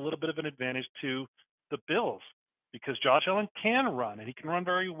gives a little bit of an advantage to the Bills, because Josh Allen can run, and he can run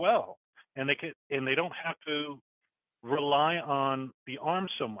very well, and they don't have to rely on the arm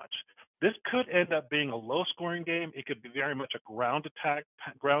so much. This could end up being a low-scoring game. It could be very much a ground attack,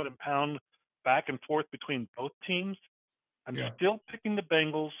 ground and pound, back and forth between both teams. I'm still picking the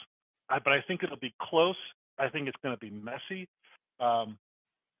Bengals, but I think it'll be close. I think it's going to be messy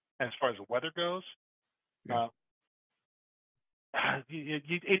as far as the weather goes.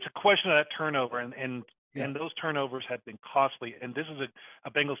 It's a question of that turnover, and those turnovers have been costly. And this is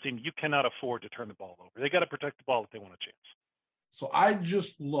a Bengals team you cannot afford to turn the ball over. They got to protect the ball if they want a chance. So I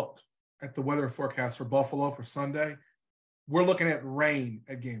just looked at the weather forecast for Buffalo for Sunday, we're looking at rain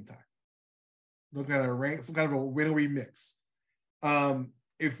at game time. Looking at a rain, some kind of a winery mix.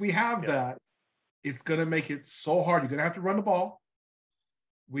 If we have that, it's going to make it so hard. You're going to have to run the ball.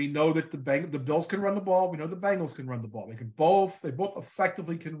 We know that the Bills can run the ball. We know the Bengals can run the ball. They both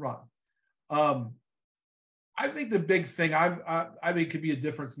effectively can run. I think the big thing I think could be a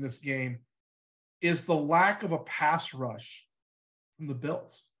difference in this game is the lack of a pass rush from the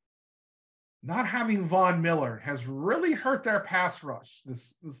Bills. Not having Von Miller has really hurt their pass rush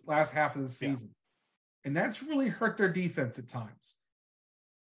this last half of the season. And that's really hurt their defense at times.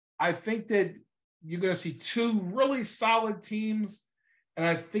 I think that you're going to see two really solid teams, and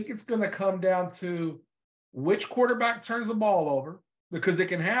I think it's going to come down to which quarterback turns the ball over, because it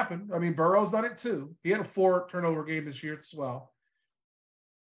can happen. I mean, Burrow's done it too. He had a 4 turnover game this year as well.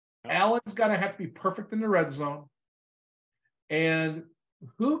 Allen's going to have to be perfect in the red zone. And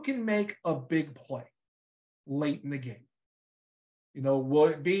who can make a big play late in the game? Will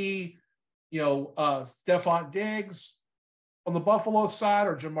it be, Stephon Diggs on the Buffalo side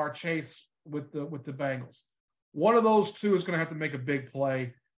or Jamar Chase with the Bengals? One of those two is going to have to make a big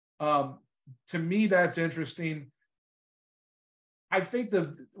play. To me, that's interesting. I think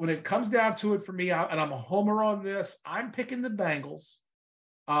when it comes down to it for me, and I'm a homer on this, I'm picking the Bengals.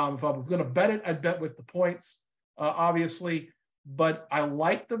 If I was going to bet it, I'd bet with the points, obviously. But I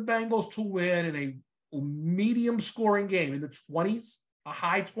like the Bengals to win in a medium scoring game in the 20s, a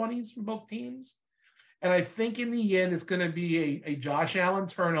high 20s for both teams. And I think in the end, it's going to be a Josh Allen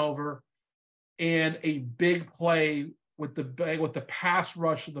turnover and a big play with the pass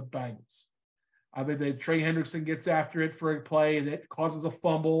rush of the Bengals. I think that Trey Hendrickson gets after it for a play and it causes a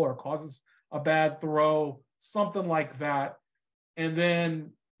fumble or causes a bad throw, something like that. And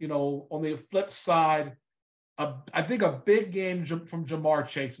then, on the flip side, I think a big game from Jamar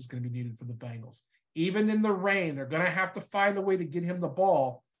Chase is going to be needed for the Bengals. Even in the rain, they're going to have to find a way to get him the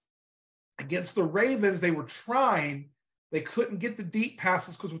ball. Against the Ravens, they were trying. They couldn't get the deep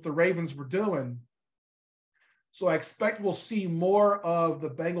passes because what the Ravens were doing. So I expect we'll see more of the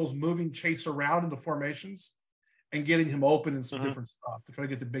Bengals moving Chase around in the formations and getting him open in some different stuff to try to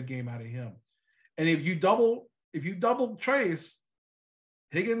get the big game out of him. And if you double Chase,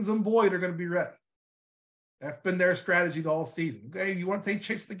 Higgins and Boyd are going to be ready. That's been their strategy the whole season. Okay, you want to take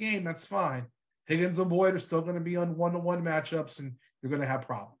Chase the game, that's fine. Higgins and Boyd are still going to be on one-to-one matchups, and you're going to have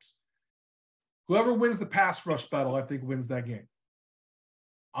problems. Whoever wins the pass rush battle, I think, wins that game.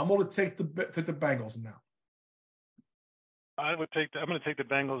 I'm going to take the Bengals now. I'm going to take the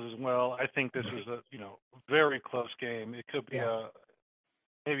Bengals as well. I think this is a very close game. It could be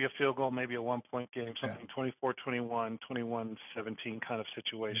maybe a field goal, maybe a 1-point game, something 24-21, 21-17 kind of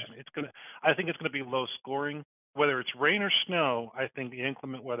situation. Yeah. I think it's going to be low scoring. Whether it's rain or snow, I think the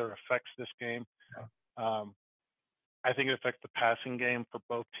inclement weather affects this game. Yeah. I think it affects the passing game for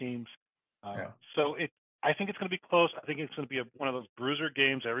both teams. So I think it's going to be close. I think it's going to be one of those bruiser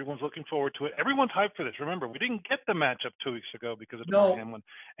games. Everyone's looking forward to it. Everyone's hyped for this. Remember, we didn't get the matchup 2 weeks ago because of DeMar Hamlin,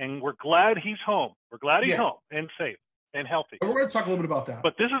 and we're glad he's home. We're glad he's home and safe and healthy. And we're going to talk a little bit about that.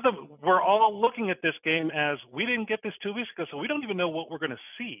 But we're all looking at this game as we didn't get this 2 weeks ago, so we don't even know what we're going to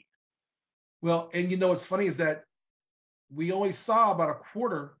see. Well, and what's funny is that we only saw about a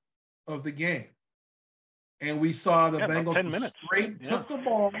quarter of the game. And we saw the Bengals 10 minutes. Took the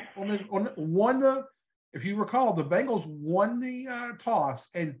ball won the. If you recall, the Bengals won the toss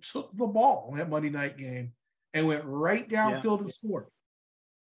and took the ball on that Monday night game and went right downfield and scored.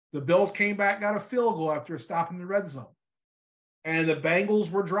 The Bills came back, got a field goal after a stop in the red zone. And the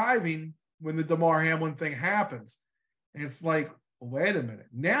Bengals were driving when the DeMar Hamlin thing happens. And it's like, wait a minute.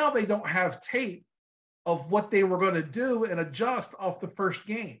 Now they don't have tape of what they were going to do and adjust off the first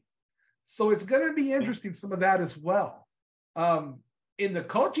game. So it's going to be interesting, some of that as well. In the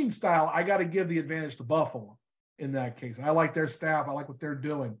coaching style, I got to give the advantage to Buffalo in that case. I like their staff. I like what they're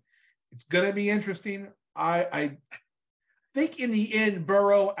doing. It's going to be interesting. I think in the end,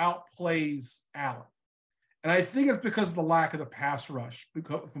 Burrow outplays Allen. And I think it's because of the lack of the pass rush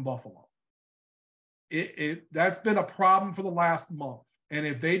from Buffalo. That's been a problem for the last month. And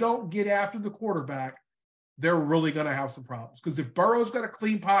if they don't get after the quarterback, they're really going to have some problems. Because if Burrow's got a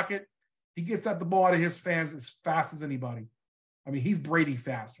clean pocket, he gets at the ball out of his fans as fast as anybody. I mean, he's Brady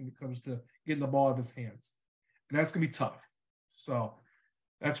fast when it comes to getting the ball out of his hands. And that's going to be tough. So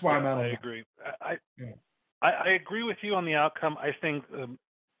that's why I'm out on that. I agree. I agree with you on the outcome. I think,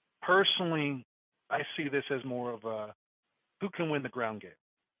 personally, I see this as more of a who can win the ground game.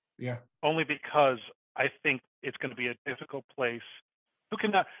 Yeah. Only because I think it's going to be a difficult place. Who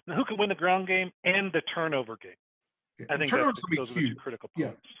can win the ground game and the turnover game? Yeah. I think those are the two critical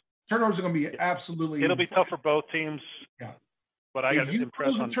points. Turnovers are going to be absolutely. It'll be tough for both teams. Yeah. But I got if you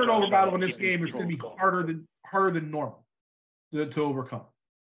impressed lose a on turnover Josh battle Allen in this keeping game, it's going to be control. harder than normal to overcome.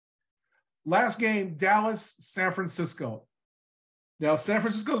 Last game, Dallas, San Francisco. Now, San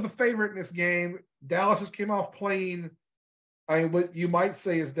Francisco's the favorite in this game. Dallas just came off playing, what you might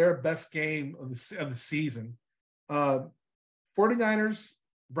say is their best game of the season. 49ers,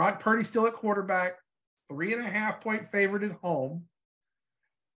 Brock Purdy still at quarterback, 3.5-point favorite at home.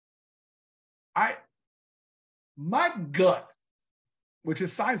 My gut, which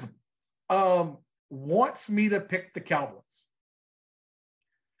is sizable, wants me to pick the Cowboys.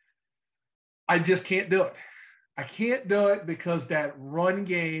 I just can't do it. I can't do it because that run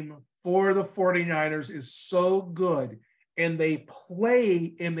game for the 49ers is so good, and they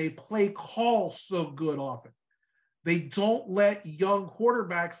play call so good often. They don't let young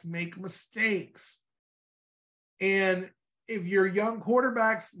quarterbacks make mistakes. And if your young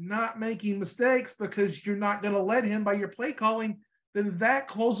quarterback's not making mistakes because you're not going to let him by your play calling, then that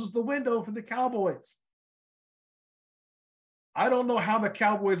closes the window for the Cowboys. I don't know how the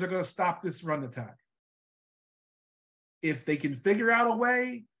Cowboys are going to stop this run attack. If they can figure out a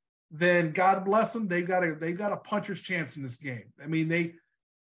way, then God bless them. They've got a puncher's chance in this game. I mean, they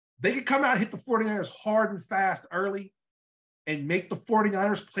could come out and hit the 49ers hard and fast early and make the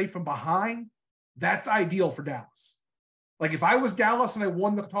 49ers play from behind. That's ideal for Dallas. Like if I was Dallas and I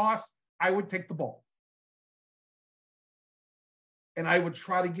won the toss, I would take the ball. And I would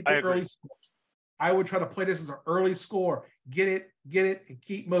try to get the early scores. I would try to play this as an early score. Get it, and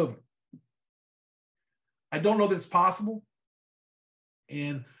keep moving. I don't know that it's possible.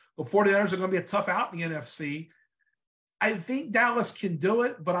 And the 49ers are going to be a tough out in the NFC. I think Dallas can do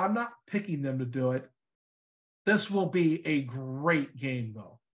it, but I'm not picking them to do it. This will be a great game,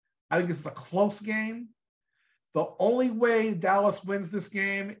 though. I think this is a close game. The only way Dallas wins this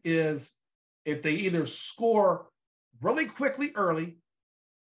game is if they either score really quickly early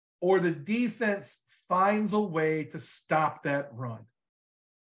or the defense finds a way to stop that run.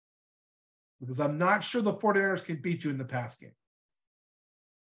 Because I'm not sure the 49ers can beat you in the pass game.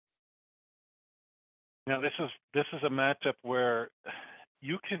 Now, this is a matchup where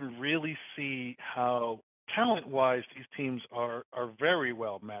you can really see how talent-wise these teams are very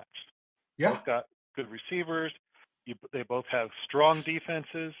well matched. Yeah. Both got good receivers. They both have strong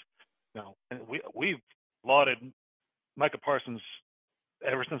defenses. Now, and we've lauded Micah Parsons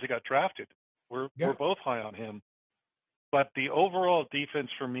ever since he got drafted. We're both high on him. But the overall defense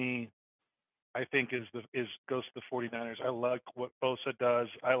for me, I think goes to the 49ers. I like what Bosa does.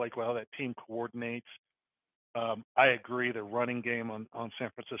 I like how that team coordinates. I agree the running game on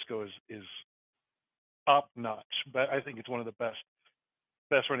San Francisco is top notch, but I think it's one of the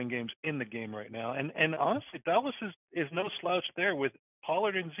best running games in the game right now. And honestly, Dallas is no slouch there with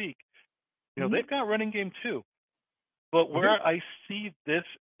Pollard and Zeke. You know, they've got running game too. But where I see this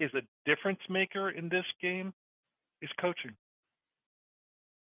is a difference maker in this game is coaching.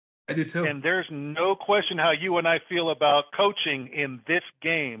 I do too. And there's no question how you and I feel about coaching in this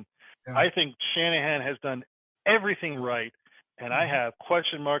game. Yeah. I think Shanahan has done everything right, and I have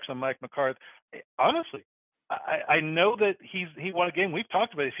question marks on Mike McCarthy. Honestly, I know that he won a game. We've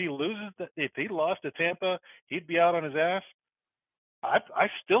talked about it. If he lost to Tampa, he'd be out on his ass. I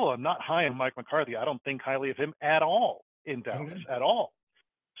still am not high on Mike McCarthy. I don't think highly of him at all in Dallas, at all.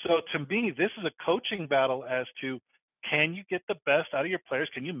 So to me, this is a coaching battle as to, can you get the best out of your players?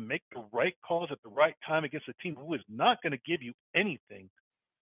 Can you make the right calls at the right time against a team who is not going to give you anything?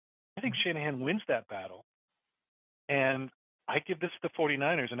 I think Shanahan wins that battle. And I give this to the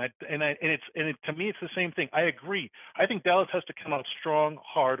 49ers, and to me, it's the same thing. I agree. I think Dallas has to come out strong,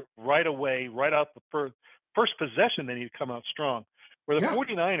 hard, right away, right out the first possession. They need to come out strong. Where the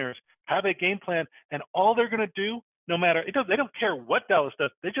 49ers have a game plan, and all they're going to do, no matter they don't care what Dallas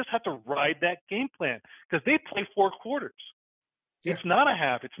does, they just have to ride that game plan because they play 4 quarters. Yeah. It's not a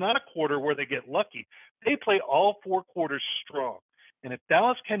half. It's not a quarter where they get lucky. They play all 4 quarters strong. And if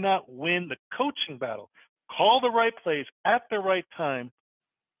Dallas cannot win the coaching battle, call the right plays at the right time,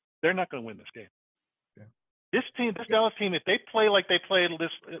 they're not going to win this game. Yeah. This Dallas team, if they play like they played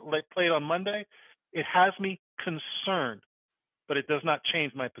on Monday, it has me concerned, but it does not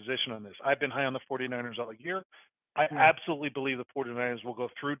change my position on this. I've been high on the 49ers all year. I absolutely believe the 49ers will go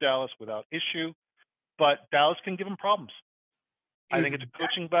through Dallas without issue, but Dallas can give them problems. I think it's a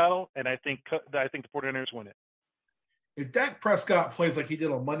coaching battle, and I think the 49ers win it. If Dak Prescott plays like he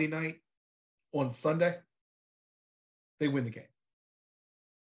did on Monday night, on Sunday, they win the game.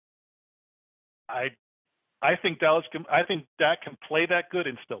 I think Dak can play that good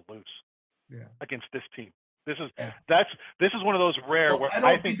and still lose. Yeah. Against this team. This is Yeah. this is one of those rare where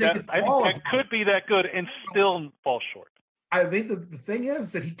I think that could be that good and still fall short. I think the thing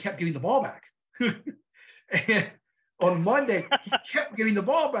is that he kept getting the ball back. And on Monday, he kept getting the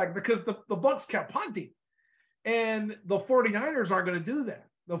ball back because the Bucks kept punting. And the 49ers aren't going to do that.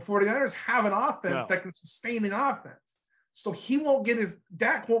 The 49ers have an offense that can sustain an offense. So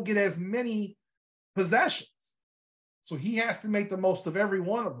Dak won't get as many possessions. So he has to make the most of every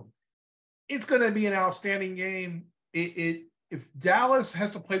one of them. It's going to be an outstanding game. If Dallas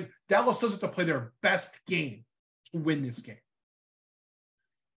doesn't have to play their best game to win this game.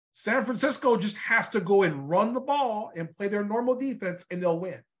 San Francisco just has to go and run the ball and play their normal defense, and they'll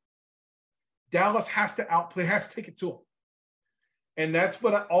win. Dallas has to take it to them. And that's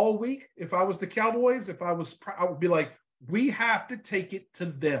what all week, if I was the Cowboys, I would be like, we have to take it to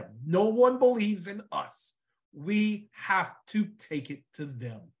them. No one believes in us. We have to take it to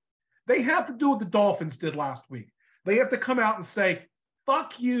them. They have to do what the Dolphins did last week. They have to come out and say,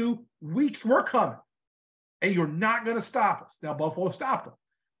 fuck you, we're coming. And you're not going to stop us. Now, Buffalo stopped them.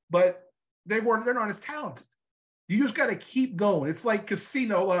 But they're not as talented. You just got to keep going. It's like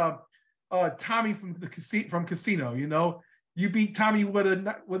Casino, Tommy from Casino, you know. You beat Tommy with a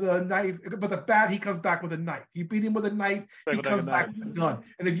knife, with a bat, he comes back with a knife. You beat him with a knife, he comes back with a gun.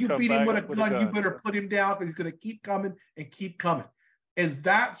 And if you beat him with a gun, you better put him down because he's going to keep coming and keep coming. And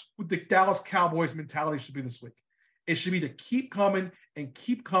that's what the Dallas Cowboys mentality should be this week. It should be to keep coming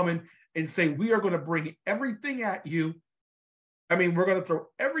and say, we are going to bring everything at you. I mean, we're going to throw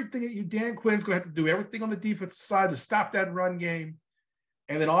everything at you. Dan Quinn's going to have to do everything on the defensive side to stop that run game.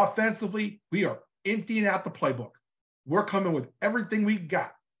 And then offensively, we are emptying out the playbook. We're coming with everything we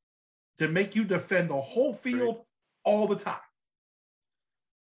got to make you defend the whole field all the time.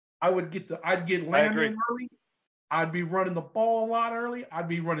 I'd get Lamb in early. I'd be running the ball a lot early. I'd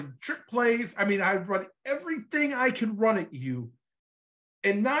be running trick plays. I mean, I'd run everything I can run at you.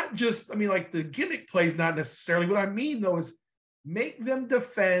 And not just, like the gimmick plays, not necessarily. What I mean, though, is make them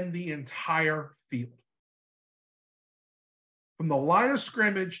defend the entire field. From the line of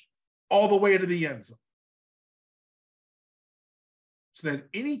scrimmage all the way to the end zone. So that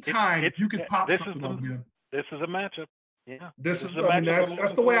anytime you can pop something on him. This is a matchup. Yeah. That's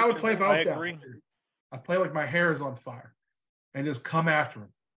the way I would play if I was down. I'd play like my hair is on fire and just come after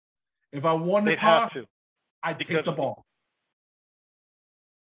him. If I won the toss, I'd take the ball.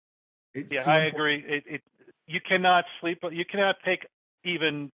 I agree. You cannot sleep. You cannot take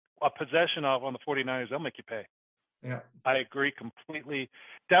even a possession off on the 49ers. They'll make you pay. Yeah, I agree completely.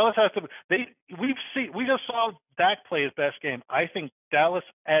 Dallas has to. We just saw Dak play his best game. I think Dallas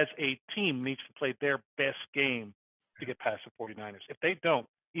as a team needs to play their best game to get past the 49ers. If they don't,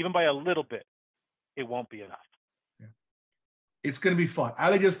 even by a little bit, it won't be enough. Yeah. It's going to be fun. I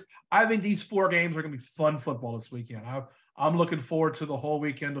think these 4 games are going to be fun football this weekend. I'm looking forward to the whole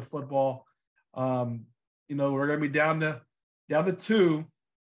weekend of football. We're going to be down to 2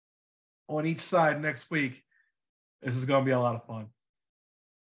 on each side next week. This is going to be a lot of fun.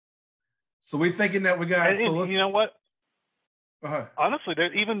 So we're thinking that we got. You know what? Honestly,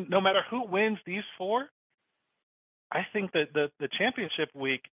 even no matter who wins these 4, I think that the championship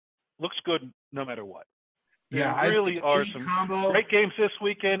week looks good no matter what. Yeah, there really are some great games this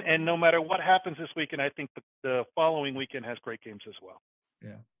weekend, and no matter what happens this weekend, I think the following weekend has great games as well.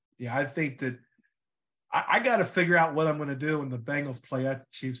 Yeah. I think that I got to figure out what I'm going to do when the Bengals play at the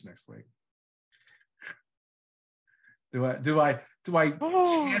Chiefs next week. Do I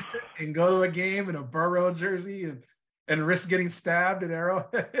chance it and go to a game in a Burrow jersey and risk getting stabbed at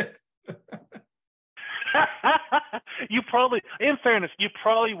Arrowhead? You probably, in fairness, you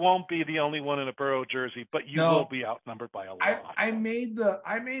probably won't be the only one in a Burrow jersey, but you will be outnumbered by a lot. I made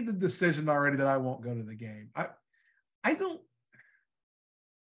the decision already that I won't go to the game. I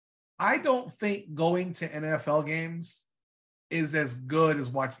don't think going to NFL games is as good as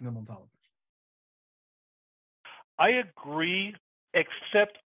watching them on television. I agree,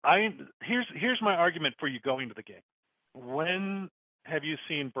 except here's my argument for you going to the game. When have you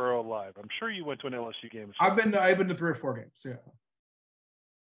seen Burrow live? I'm sure you went to an LSU game. I've been to 3 or 4 games. Yeah,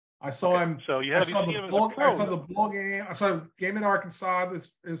 I saw him. So I saw the bowl game. I saw the game in Arkansas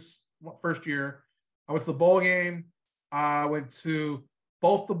this first year. I went to the bowl game. I went to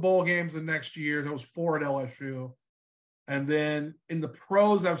both the bowl games the next year. There was 4 at LSU, and then in the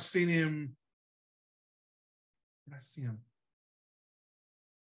pros, I've seen him. Did I see him?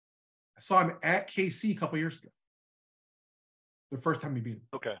 I saw him at KC a couple years ago. The first time he beat him.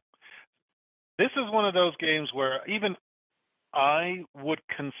 Okay. This is one of those games where even I would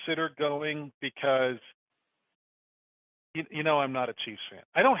consider going because you know I'm not a Chiefs fan.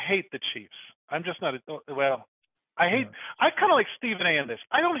 I don't hate the Chiefs. I'm just not I kind of like Stephen A. in this.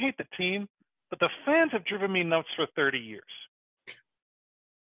 I don't hate the team, but the fans have driven me nuts for 30 years.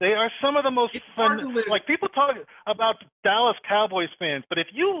 They are some of the most fun. Like, people talk about Dallas Cowboys fans, but if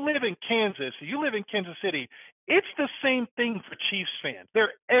you live in Kansas, you live in Kansas City, it's the same thing for Chiefs fans.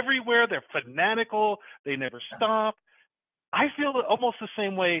 They're everywhere. They're fanatical. They never stop. I feel almost the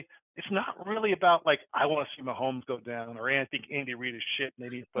same way. It's not really about, like, I want to see Mahomes go down, or I think Andy Reid is shit.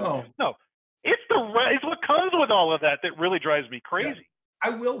 Maybe, but no, it's what comes with all of that really drives me crazy. Yeah. I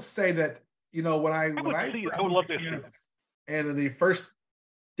will say that, when I would love to see it. And in the first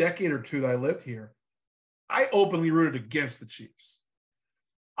decade or two that I lived here, I openly rooted against the Chiefs.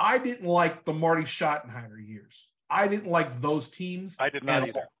 I didn't like the Marty Schottenheimer years. I didn't like those teams. I did not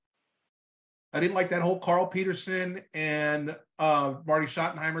either. I didn't like that whole Carl Peterson and Marty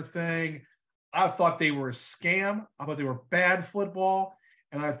Schottenheimer thing. I thought they were a scam. I thought they were bad football.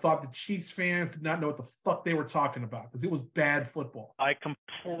 And I thought the Chiefs fans did not know what the fuck they were talking about, because it was bad football. I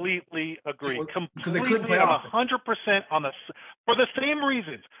completely agree. Because they couldn't play I'm 100% on for the same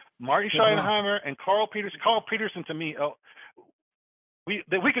reasons. Marty Schottenheimer and Carl Peterson. Carl Peterson, to me, we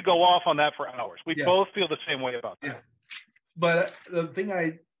could go off on that for hours. We both feel the same way about that. Yeah. But the thing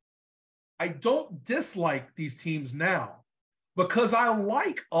I don't dislike these teams now, because I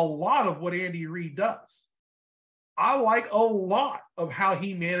like a lot of what Andy Reid does. I like a lot of how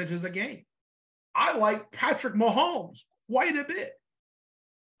he manages a game. I like Patrick Mahomes quite a bit.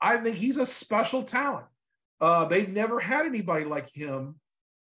 I think he's a special talent. They never had anybody like him,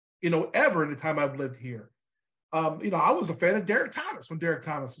 ever in the time I've lived here. I was a fan of Derek Thomas when Derek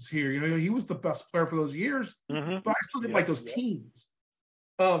Thomas was here. He was the best player for those years, but I still didn't like those teams.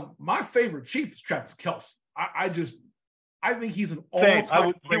 My favorite Chief is Travis Kelce. I think he's an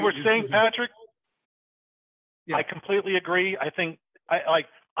all-time. You were saying, Patrick. Yeah. I completely agree. I think I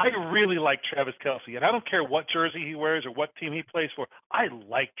really like Travis Kelce, and I don't care what jersey he wears or what team he plays for. I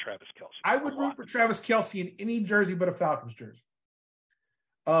like Travis Kelce. I would root for Travis Kelce in any jersey but a Falcons jersey.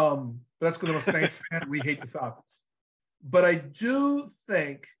 But that's because I'm a Saints fan. We hate the Falcons. But I do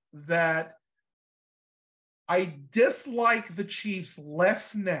think that I dislike the Chiefs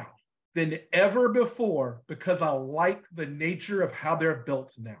less now than ever before, because I like the nature of how they're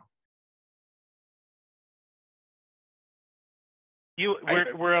built now.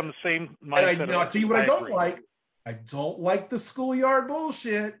 We're on the same mindset. And I'll tell you what I don't like. I don't like the schoolyard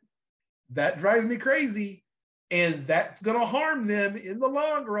bullshit. That drives me crazy. And that's going to harm them in the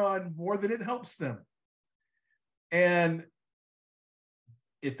long run more than it helps them. And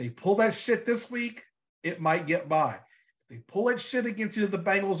if they pull that shit this week, it might get by. If they pull that shit against either the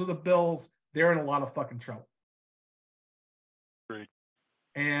Bengals or the Bills, they're in a lot of fucking trouble. Great.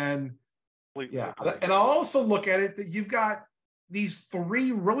 And and I'll also look at it that you've got these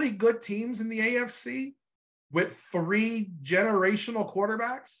three really good teams in the AFC with three generational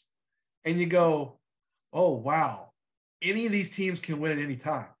quarterbacks, and you go, oh, wow, any of these teams can win at any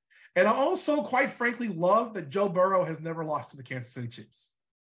time. And I also, quite frankly, love that Joe Burrow has never lost to the Kansas City Chiefs.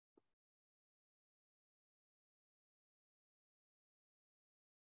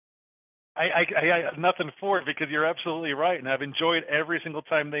 I have nothing for it, because you're absolutely right, and I've enjoyed every single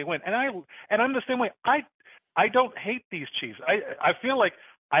time they win. And I'm the same way. I don't hate these Chiefs. I feel like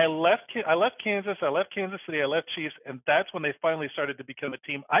I left Kansas, I left Kansas City, I left Chiefs, and that's when they finally started to become a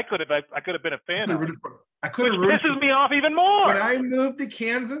team I could have been a fan of. Which pisses me off even more. When I moved to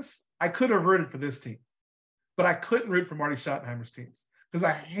Kansas, I could have rooted for this team, but I couldn't root for Marty Schottenheimer's teams because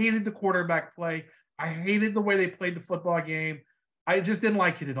I hated the quarterback play. I hated the way they played the football game. I just didn't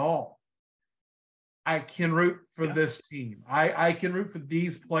like it at all. I can root for this team. I can root for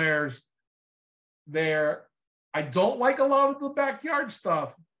these players. I don't like a lot of the backyard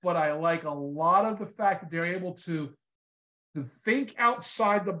stuff, but I like a lot of the fact that they're able to think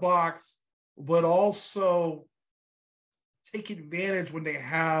outside the box, but also take advantage when they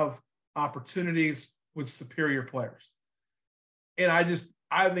have opportunities with superior players. And I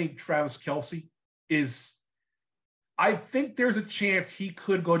think Travis Kelce I think there's a chance he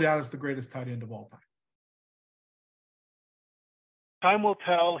could go down as the greatest tight end of all time. Time will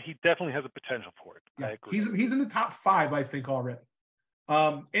tell. He definitely has a potential for it. Yeah, I agree. He's in the top 5, I think, already.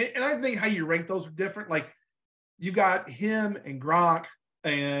 And I think how you rank those are different. Like, you got him and Gronk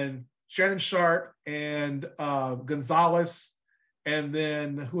and Shannon Sharp and Gonzalez, and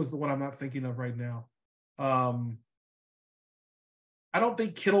then who is the one I'm not thinking of right now? I don't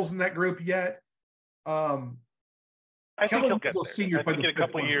think Kittle's in that group yet. I think he'll get there. Senior's I think in a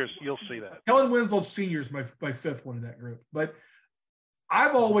couple of years you'll see that. Kellen Winslow Sr. is my 5th one in that group, but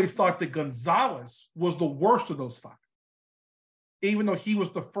I've always thought that Gonzalez was the worst of those 5. even though he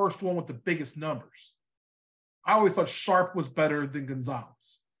was the first one with the biggest numbers. I always thought Sharp was better than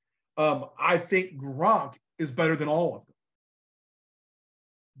Gonzalez. I think Gronk is better than all of them.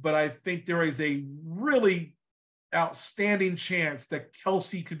 But I think there is a really outstanding chance that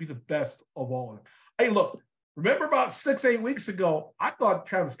Kelce could be the best of all of them. Hey, look, remember about 6-8 weeks ago, I thought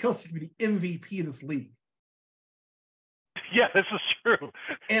Travis Kelce could be the MVP in this league. Yeah, this is true.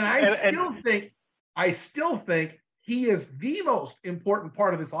 And I still think he is the most important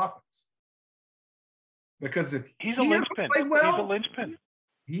part of this offense. Because if he's a linchpin. Well, he's a linchpin.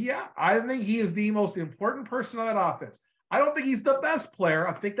 Yeah, I think he is the most important person on that offense. I don't think he's the best player.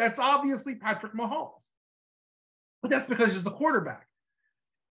 I think that's obviously Patrick Mahomes. But that's because he's the quarterback.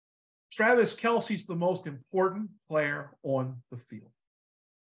 Travis Kelce's the most important player on the field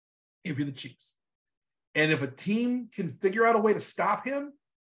if you're the Chiefs. And if a team can figure out a way to stop him,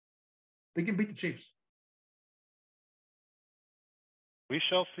 they can beat the Chiefs. We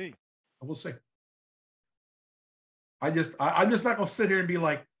shall see. We'll see. I'm just not going to sit here and be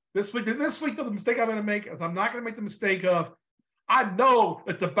like, this week, the mistake I'm going to make is I'm not going to make the mistake of, I know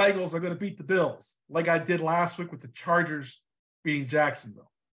that the Bengals are going to beat the Bills like I did last week with the Chargers beating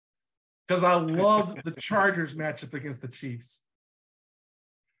Jacksonville. Because I loved the Chargers matchup against the Chiefs.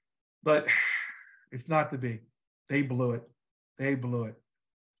 But it's not to be. They blew it.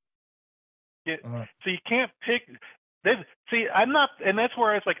 Yeah. So you can't pick. I'm not, and that's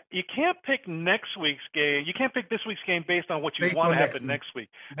where it's like, you can't pick next week's game. You can't pick this week's game based on what you want to happen next week.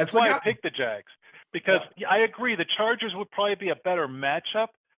 That's why I picked the Jags. Because I agree, the Chargers would probably be a better matchup,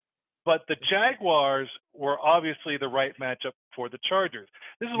 but the Jaguars were obviously the right matchup for the Chargers.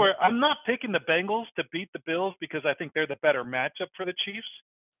 This is where I'm not picking the Bengals to beat the Bills because I think they're the better matchup for the Chiefs.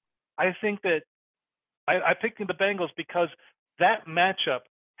 I think that I picked the Bengals because that matchup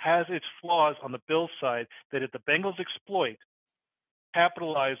has its flaws on the Bills side that if the Bengals exploit,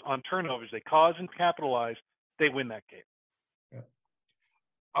 capitalize on turnovers, they cause and capitalize, they win that game.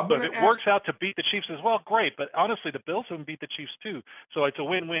 But if it works out to beat the Chiefs as well, great. But honestly, the Bills haven't beat the Chiefs too. So it's a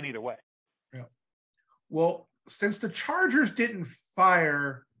win-win either way. Yeah. Well, since the Chargers didn't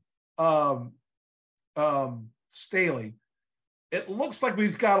fire Staley, it looks like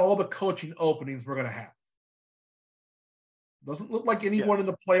we've got all the coaching openings we're going to have. Doesn't look like anyone in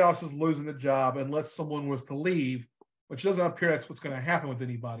the playoffs is losing the job unless someone was to leave, which doesn't appear that's what's going to happen with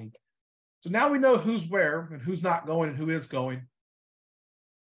anybody. So now we know who's where and who's not going and who is going.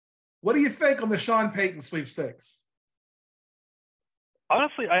 What do you think on the Sean Payton sweepstakes?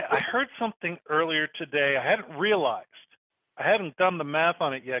 Honestly, I heard something earlier today. I hadn't realized. I hadn't done the math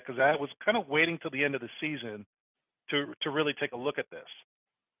on it yet because I was kind of waiting till the end of the season to really take a look at this.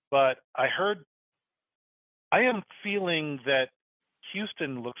 But I am feeling that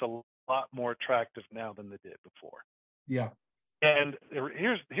Houston looks a lot more attractive now than they did before. Yeah. And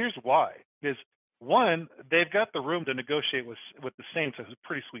here's why. Is one, they've got the room to negotiate with the Saints. It's a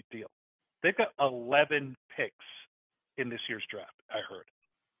pretty sweet deal. They've got 11 picks in this year's draft, I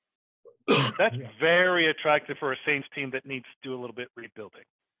heard. That's very attractive for a Saints team that needs to do a little bit rebuilding.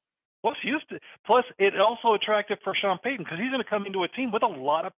 Plus, it's also attractive for Sean Payton because he's going to come into a team with a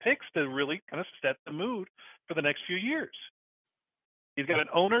lot of picks to really kind of set the mood for the next few years. He's got an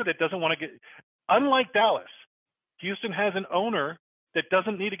owner that doesn't want to get, unlike Dallas, Houston has an owner that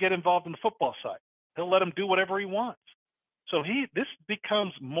doesn't need to get involved in the football side. He'll let him do whatever he wants. So this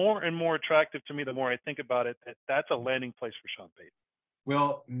becomes more and more attractive to me the more I think about it. That's a landing place for Sean Payton.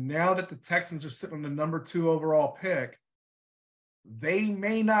 Well, now that the Texans are sitting on the number 2 overall pick, they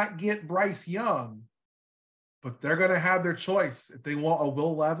may not get Bryce Young, but they're going to have their choice. If they want a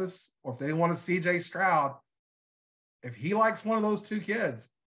Will Levis or if they want a CJ Stroud, if he likes one of those 2 kids,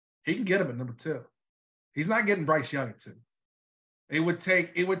 he can get him at number 2. He's not getting Bryce Young at 2. It would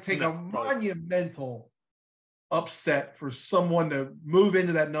take a monumental upset for someone to move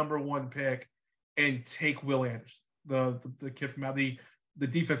into that number 1 pick and take Will Anderson, the kid from the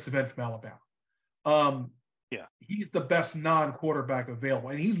defensive end from Alabama. He's the best non-quarterback available,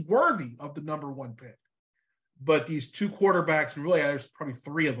 and he's worthy of the number 1 pick. But these 2 quarterbacks, and really there's probably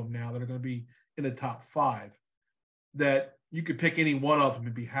 3 of them now that are going to be in the top 5, that you could pick any one of them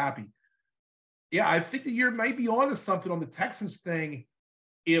and be happy. Yeah, I think that you might be onto something on the Texans thing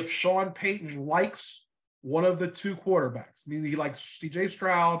if Sean Payton likes one of the 2 quarterbacks. I mean, he likes CJ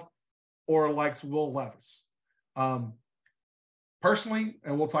Stroud or likes Will Levis. Personally,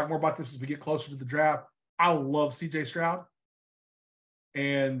 and we'll talk more about this as we get closer to the draft, I love CJ Stroud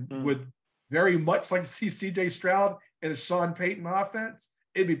and would very much like to see CJ Stroud in a Sean Payton offense.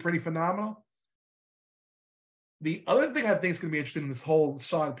 It'd be pretty phenomenal. The other thing I think is going to be interesting in this whole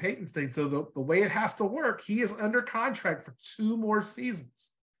Sean Payton thing. So the way it has to work, he is under contract for 2 more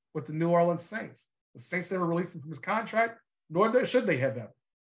seasons with the New Orleans Saints. The Saints never released him from his contract, nor should they have ever.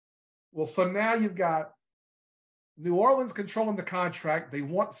 Well, so now you've got New Orleans controlling the contract. They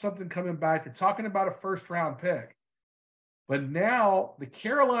want something coming back. You're talking about a first-round pick. But now the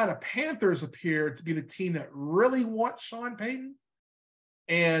Carolina Panthers appear to be the team that really wants Sean Payton.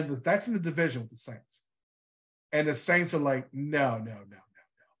 And that's in the division with the Saints. And the Saints are like, no.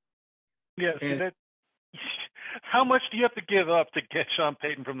 Yeah, how much do you have to give up to get Sean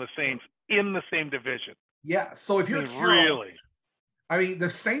Payton from the Saints in the same division? Yeah, so if you're really, I mean, the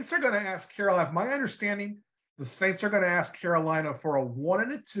Saints are going to ask Carolina. My understanding, the Saints are going to ask Carolina for a 1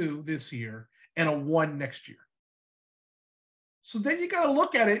 and a 2 this year and a 1 next year. So then you got to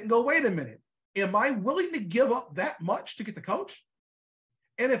look at it and go, wait a minute. Am I willing to give up that much to get the coach?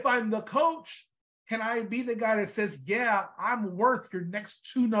 And if I'm the coach, can I be the guy that says, yeah, I'm worth your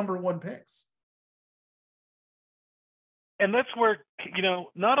next 2 number 1 picks? And that's where,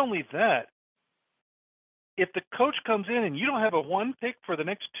 not only that, if the coach comes in and you don't have a 1 pick for the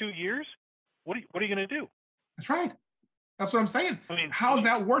next 2 years, what are you going to do? That's right. That's what I'm saying. I mean, how is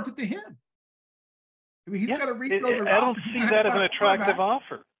that worth it to him? I mean, he's got to rebuild. I don't see that as an attractive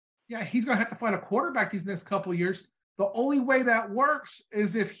offer. Yeah, he's going to have to find a quarterback these next couple of years. The only way that works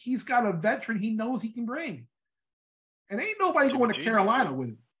is if he's got a veteran he knows he can bring. And ain't nobody going to Carolina with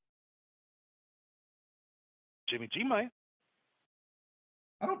him. Jimmy G might.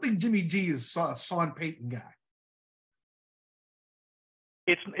 I don't think Jimmy G is a Sean Payton guy.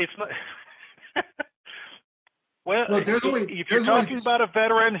 It's not. Well, look, if you're talking about a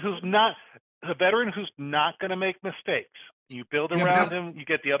veteran who's not going to make mistakes, you build around him, you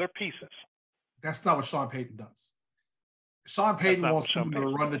get the other pieces. That's not what Sean Payton does. Sean Payton wants someone to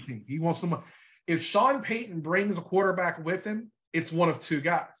run the team. He wants someone. If Sean Payton brings a quarterback with him, it's one of 2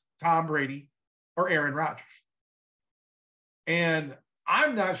 guys, Tom Brady or Aaron Rodgers. And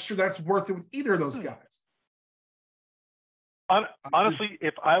I'm not sure that's worth it with either of those guys. Honestly,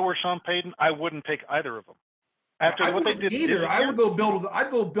 if I were Sean Payton, I wouldn't take either of them. After what they did either, I would go build. I'd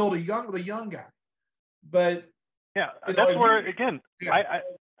go build a young guy. But yeah, that's where again,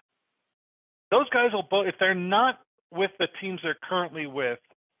 those guys will both. If they're not with the teams they're currently with,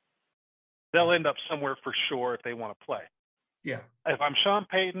 they'll end up somewhere for sure if they want to play. Yeah. If I'm Sean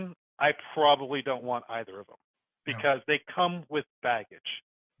Payton, I probably don't want either of them because they come with baggage.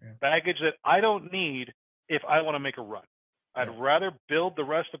 Yeah. Baggage that I don't need if I want to make a run. I'd rather build the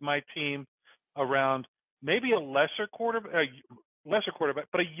rest of my team around maybe a lesser quarterback,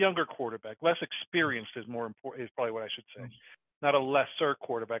 but a younger quarterback. Less experienced is more important, is probably what I should say. Not a lesser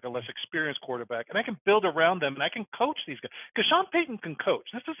quarterback, a less experienced quarterback. And I can build around them and I can coach these guys. Because Sean Payton can coach.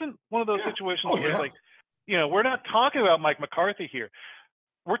 This isn't one of those situations where it's like, we're not talking about Mike McCarthy here.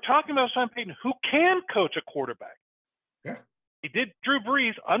 We're talking about Sean Payton who can coach a quarterback. Yeah. He did Drew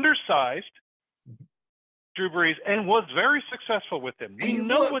Brees, undersized Drew Brees, and was very successful with him. We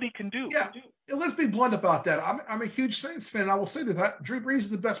know what he can do. Yeah, let's be blunt about that. I'm a huge Saints fan. I will say this. Drew Brees is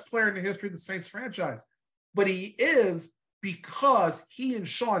the best player in the history of the Saints franchise. But he is because he and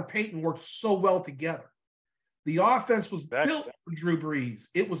Sean Payton worked so well together. The offense was built for Drew Brees.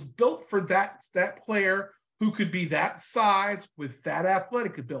 It was built for that player who could be that size with that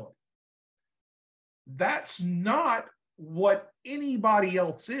athletic ability. That's not what anybody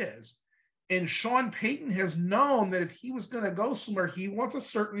else is. And Sean Payton has known that if he was going to go somewhere, he's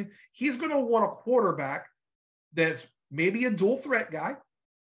going to want a quarterback that's maybe a dual threat guy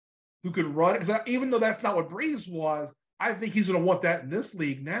who could run it. Because even though that's not what Brees was, I think he's going to want that in this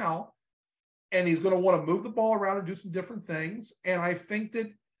league now. And he's going to want to move the ball around and do some different things. And I think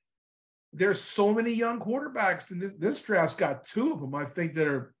that there's so many young quarterbacks, and this draft's got 2 of them, I think, that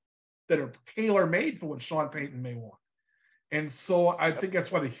are tailor-made for what Sean Payton may want. And so I think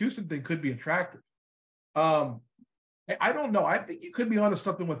that's why the Houston thing could be attractive. I don't know. I think you could be onto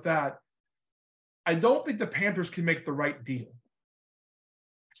something with that. I don't think the Panthers can make the right deal.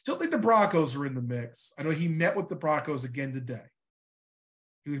 I still think the Broncos are in the mix. I know he met with the Broncos again today.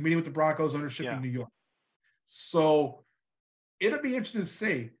 He was meeting with the Broncos ownership in New York. So it'll be interesting to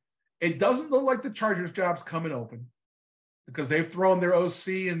see. It doesn't look like the Chargers job's coming open because they've thrown their OC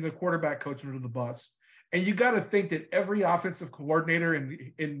and the quarterback coach under the bus. And you got to think that every offensive coordinator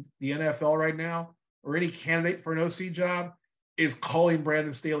in the NFL right now, or any candidate for an OC job, is calling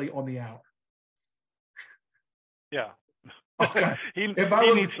Brandon Staley on the hour. Yeah. Okay. If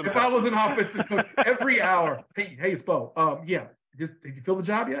I was an offensive coach, every hour, hey, it's Bo. Did you fill the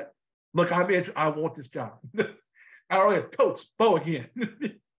job yet? Look, I want this job. Coach, Bo again.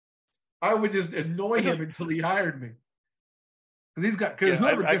 I would just annoy him until he hired me. Because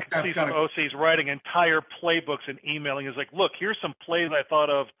whoever I this could guy's see got some OCs writing entire playbooks and emailing. Is like, look, here's some plays I thought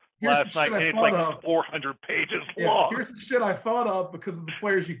of last night, and it's like 400 pages long. Here's some shit I thought of because of the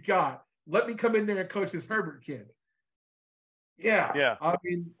players you got. Let me come in there and coach this Herbert kid. Yeah. I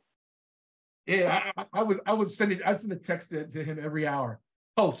mean, I would send it. I'd send a text to him every hour.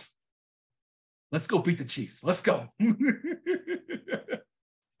 Post. Let's go beat the Chiefs. Let's go. With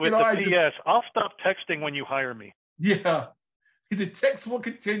the PS, I'll stop texting when you hire me. Yeah. The text will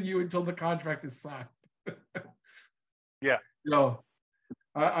continue until the contract is signed. Yeah.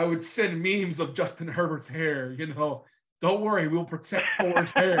 I would send memes of Justin Herbert's hair, don't worry, we'll protect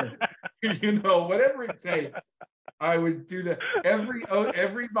Thor's hair. Whatever it takes. I would do that.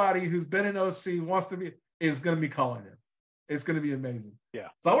 Everybody who's been an OC is going to be calling him. It's going to be amazing. Yeah.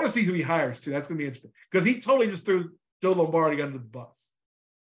 So I want to see who he hires too. That's going to be interesting because he totally just threw Joe Lombardi under the bus.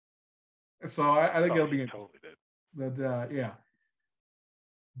 And so I think it'll be interesting. Totally did. But yeah.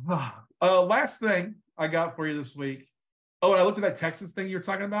 Last thing I got for you this week. Oh, and I looked at that Texans thing you were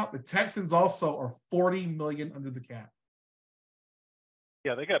talking about. The Texans also are $40 million under the cap.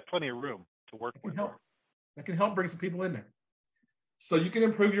 Yeah, they got plenty of room to work with. That can help bring some people in there. So you can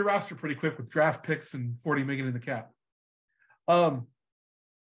improve your roster pretty quick with draft picks and $40 million in the cap.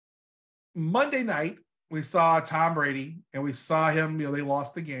 Monday night, we saw Tom Brady, and we saw him, they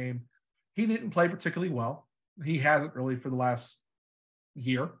lost the game. He didn't play particularly well. He hasn't really for the last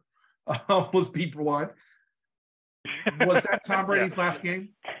year, most people want. Was that Tom Brady's last game?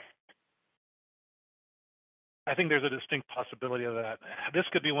 I think there's a distinct possibility of that. This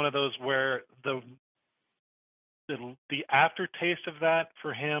could be one of those where the aftertaste of that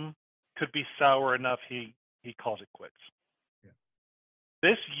for him could be sour enough he calls it quits. Yeah.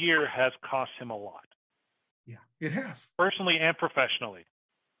 This year has cost him a lot. Yeah, it has. Personally and professionally.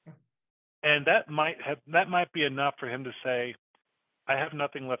 Yeah. And that might be enough for him to say, I have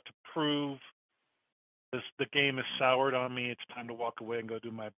nothing left to prove. The game is soured on me. It's time to walk away and go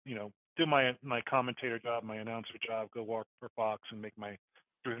do my commentator job, my announcer job, go work for Fox and make my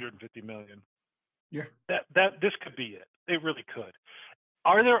 $350 million. Yeah. That this could be it. It really could.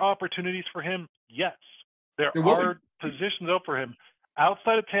 Are there opportunities for him? Yes. There are positions open for him.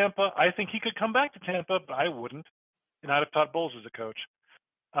 Outside of Tampa, I think he could come back to Tampa, but I wouldn't. And I'd have Todd Bowles as a coach.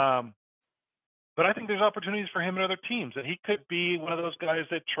 But I think there's opportunities for him in other teams, and he could be one of those guys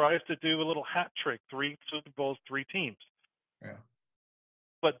that tries to do a little hat trick, 3 Super Bowls, 3 teams. Yeah.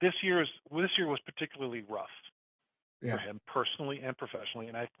 But this year was particularly rough for him personally and professionally,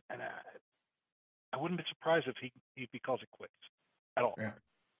 and I wouldn't be surprised if he calls it quits at all. Yeah,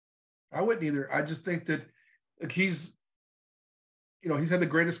 I wouldn't either. I just think that he's had the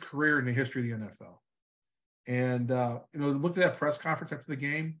greatest career in the history of the NFL, and look at that press conference after the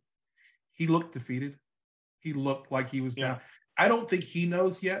game. He looked defeated. He looked like he was down. I don't think he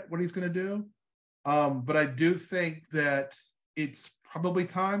knows yet what he's going to do, but I do think that it's probably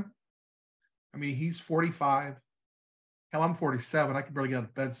time. I mean, he's 45. Hell, I'm 47. I can barely get out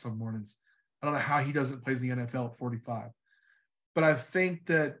of bed some mornings. I don't know how he doesn't play in the NFL at 45. But I think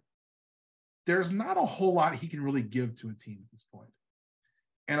that there's not a whole lot he can really give to a team at this point.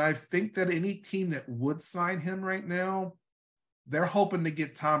 And I think that any team that would sign him right now, they're hoping to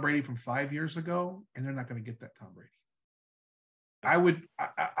get Tom Brady from 5 years ago, and they're not going to get that Tom Brady.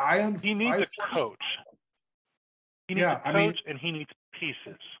 He needs a coach. He needs a coach, and he needs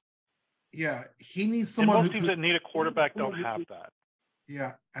pieces. Yeah, he needs someone. And most teams that need a quarterback don't have that.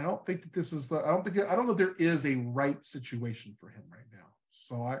 Yeah, I don't think that this is I don't know if there is a right situation for him right now.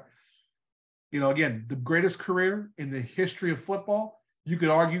 So again, the greatest career in the history of football. You could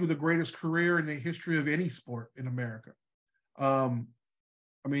argue the greatest career in the history of any sport in America. But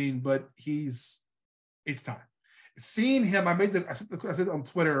it's time. Seeing him, I said on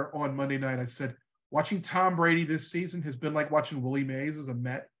Twitter on Monday night, I said, watching Tom Brady this season has been like watching Willie Mays as a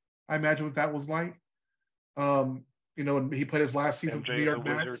Met. I imagine what that was like. When he played his last season for New York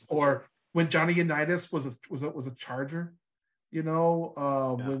Mets, or when Johnny Unitas was a Charger, when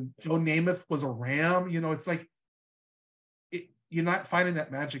Joe Namath was a Ram, it's like you're not finding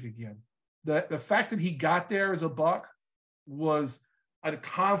that magic again. The fact that he got there as a Buck was a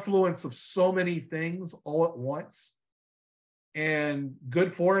confluence of so many things all at once, and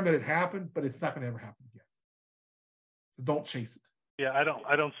good for him that it happened, but it's not going to ever happen again. So don't chase it. Yeah, I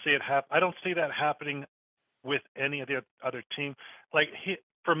don't see it I don't see that happening with any of the other team. Like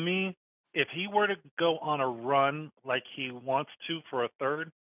for me, if he were to go on a run like he wants to for a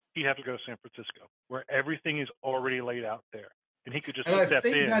third, he'd have to go to San Francisco, where everything is already laid out there, and he could just step in. I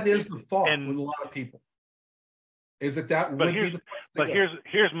think that is the thought with a lot of people. is that But would be the place to but go.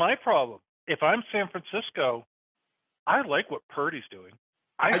 here's my problem. If I'm San Francisco, I like what Purdy's doing.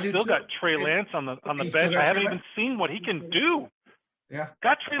 I still got Trey Lance on the bench. I haven't even seen what he can do. Yeah.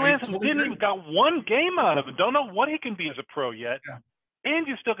 Got Trey Lance and didn't even got one game out of it. Don't know what he can be as a pro yet. Yeah. And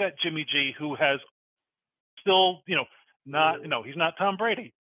you still got Jimmy G, who has still, not, he's not Tom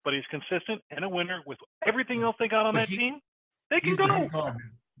Brady, but he's consistent and a winner with everything else they got on that team. They can go. He's gone now.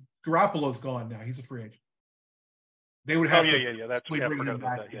 Garoppolo's gone now. He's a free agent. They would have to That's bring him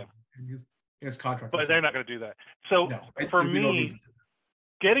back. And his contract. But they're not going to do that. So for me,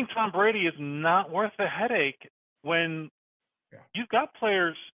 getting Tom Brady is not worth the headache when you've got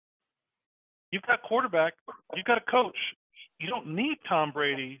players, you've got quarterback, you've got a coach. You don't need Tom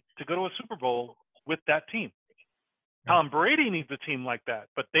Brady to go to a Super Bowl with that team. Yeah. Tom Brady needs a team like that,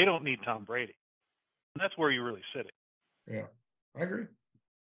 but they don't need Tom Brady. And that's where you really sit it. Yeah, I agree.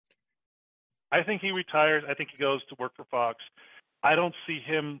 I think he retires. I think he goes to work for Fox. I don't see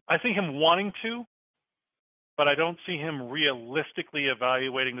him. I see him wanting to, but I don't see him realistically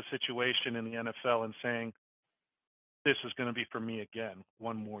evaluating the situation in the NFL and saying, this is going to be for me again,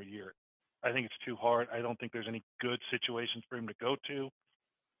 one more year. I think it's too hard. I don't think there's any good situations for him to go to.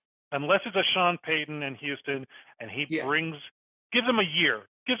 Unless it's a Sean Payton in Houston and he gives him a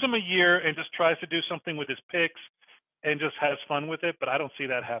year and just tries to do something with his picks and just has fun with it. But I don't see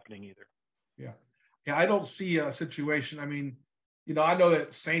that happening either. Yeah, I don't see a situation. I mean, I know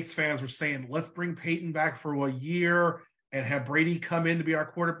that Saints fans were saying, let's bring Peyton back for a year and have Brady come in to be our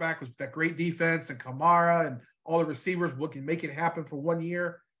quarterback with that great defense and Kamara and all the receivers can make it happen for 1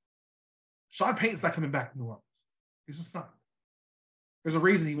 year. Sean Payton's not coming back to New Orleans. He's just not. There's a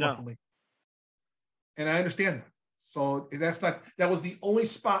reason he wants to leave. And I understand that. So that was the only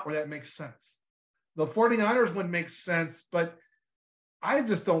spot where that makes sense. The 49ers one makes sense, but I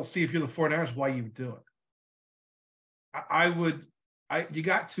just don't see, if you're the 49ers, why you would do it. You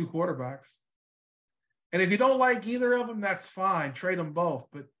got two quarterbacks. And if you don't like either of them, that's fine. Trade them both.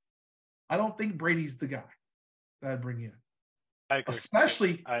 But I don't think Brady's the guy that I'd bring in. I agree.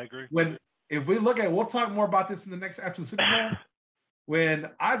 Especially if we look at, we'll talk more about this in the next, after the Super Bowl, when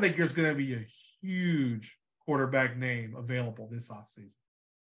I think there's going to be a huge quarterback name available this offseason.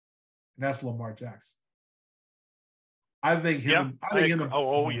 And that's Lamar Jackson. I think him. We haven't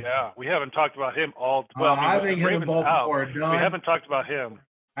talked about him all. Well, I think him and Baltimore are done. We haven't talked about him.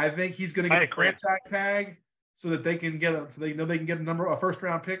 I think he's going to get a franchise tag so that they can get a first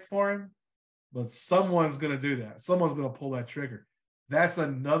round pick for him. But someone's going to do that. Someone's going to pull that trigger. That's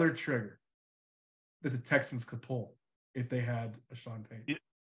another trigger that the Texans could pull if they had a Sean Payton.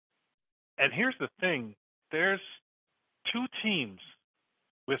 And here's the thing: there's two teams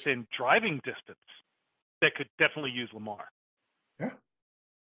within driving distance that could definitely use Lamar.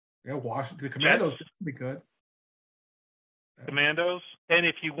 Yeah, Washington, the Commandos would be good. Yeah. Commandos, and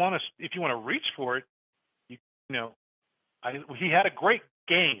if you want to reach for it, he had a great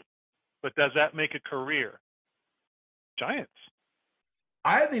game, but does that make a career? Giants.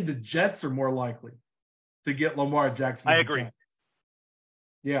 I think the Jets are more likely to get Lamar Jackson. I agree.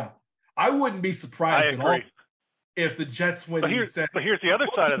 Yeah, I wouldn't be surprised at all if the Jets went and said, but here's the other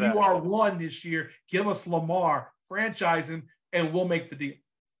side of that. You are one this year. Give us Lamar, franchise him, and we'll make the deal.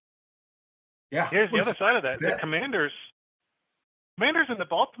 Yeah. Here's the other side of that. The Commanders in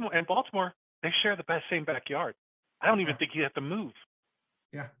Baltimore, they share the same backyard. I don't even think you have to move.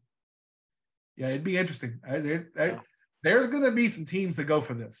 Yeah. Yeah, it'd be interesting. There's going to be some teams that go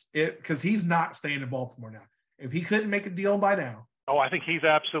for this because he's not staying in Baltimore now. If he couldn't make a deal by now. Oh, I think he's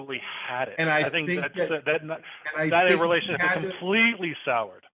absolutely had it. And I think that relationship is completely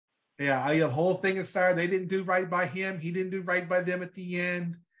soured. Yeah, the whole thing is soured. They didn't do right by him. He didn't do right by them at the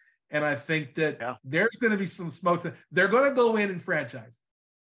end. And I think that there's going to be some smoke. They're going to go in and franchise.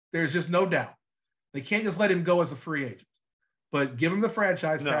 There's just no doubt. They can't just let him go as a free agent. But give him the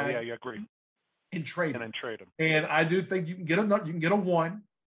franchise tag. Yeah, you agree. And trade him. Trade him. And I do think you can get a one,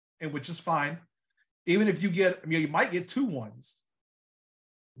 and which is fine. Even if you might get 2 ones.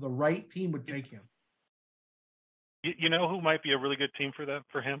 The right team would take him. You know who might be a really good team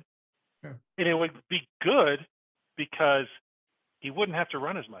for him? Yeah. And it would be good because he wouldn't have to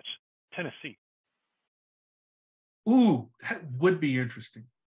run as much. Tennessee. Ooh, that would be interesting.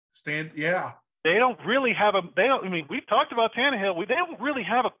 They don't really have we've talked about Tannehill. They don't really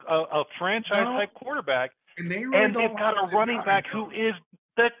have a franchise type quarterback. And they've got a running back who is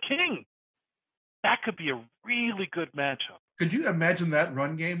the king. That could be a really good matchup. Could you imagine that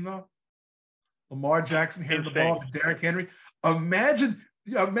run game, though? Lamar Jackson handing the ball to Derrick Henry. Imagine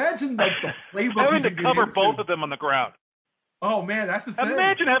like the playbook. Having to cover both of them on the ground. Oh man, that's the thing.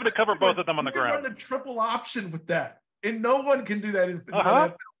 Imagine having to cover both of them on the ground. You can run the triple option with that, and no one can do that in the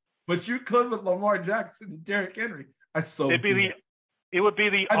NFL. But you could with Lamar Jackson and Derrick Henry. It would be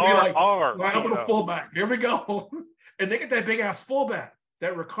the I'd be like, RR. line up with a fullback. Here we go. And they get that big ass fullback,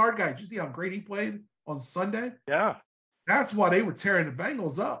 that Ricard guy. Did you see how great he played on Sunday? Yeah. That's why they were tearing the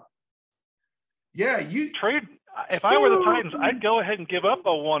Bengals up. Yeah, you trade. If I were the Titans, I'd go ahead and give up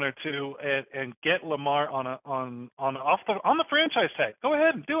a 1 or 2 and get Lamar on the franchise tag. Go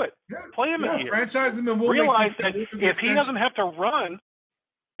ahead and do it. Yeah, play him a year. Franchise him and we'll realize that if he doesn't have to run,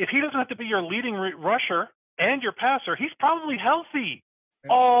 if he doesn't have to be your leading rusher and your passer, he's probably healthy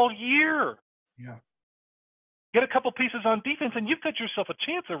all year. Yeah. Get a couple pieces on defense, and you've got yourself a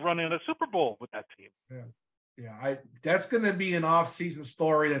chance of running a Super Bowl with that team. Yeah. That's going to be an off-season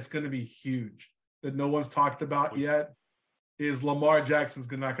story that's going to be huge that no one's talked about yet. Is Lamar Jackson's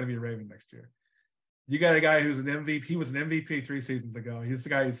not going to be a Raven next year? You got a guy who's an MVP. He was an MVP 3 seasons ago. This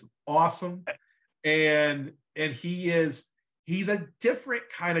guy is awesome, and he's a different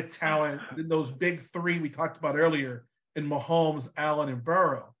kind of talent than those big 3 we talked about earlier in Mahomes, Allen, and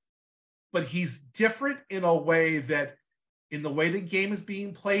Burrow. But he's different in a way that, in the way the game is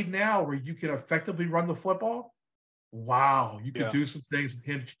being played now, where you can effectively run the football, wow, you can do some things with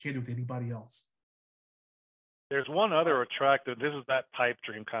him that you can't do with anybody else. There's one other attractive, this is that pipe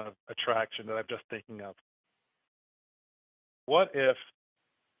dream kind of attraction that I'm just thinking of. What if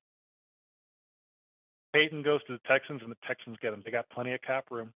Peyton goes to the Texans and the Texans get him? They got plenty of cap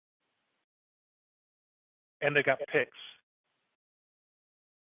room. And they got picks.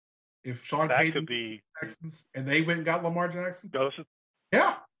 If Sean Payton could be Texans and they went and got Lamar Jackson, goes to,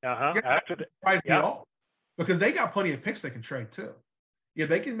 after the because they got plenty of picks they can trade too. Yeah,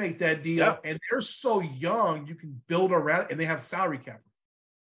 they can make that deal, and they're so young, you can build around, and they have salary cap.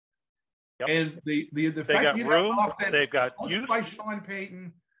 And the fact that you have offense they've got coached by Sean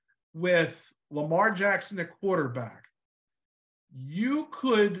Payton with Lamar Jackson at quarterback, you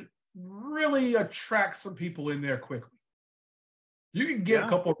could really attract some people in there quickly. You can get a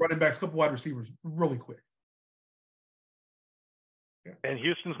couple of running backs, a couple of wide receivers really quick. Yeah. And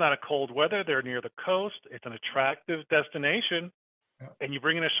Houston's not a cold weather. They're near the coast. It's an attractive destination. Yeah. And you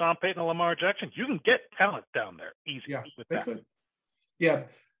bring in a Sean Payton and Lamar Jackson, you can get talent down there easy with that. Could. Yeah.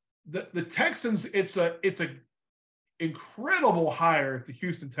 The Texans, it's a incredible hire if the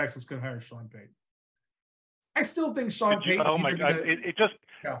Houston Texans can hire Sean Payton. I still think Sean Payton. Oh my God.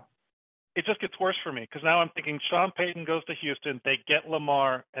 It just gets worse for me because now I'm thinking Sean Payton goes to Houston, they get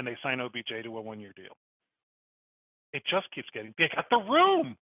Lamar, and they sign OBJ to a 1-year deal. It just keeps getting. They got the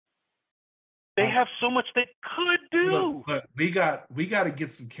room. They have so much they could do. Look, we got to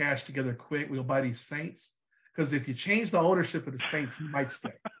get some cash together quick. We'll buy these Saints because if you change the ownership of the Saints, he might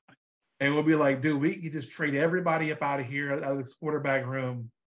stay. And we'll be like, dude, we can just trade everybody up out of here, out of the quarterback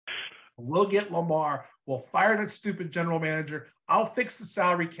room. We'll get Lamar. We'll fire that stupid general manager. I'll fix the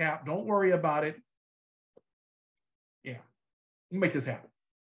salary cap. Don't worry about it. Yeah, we'll make this happen.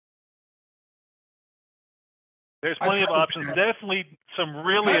 There's plenty of options. Definitely some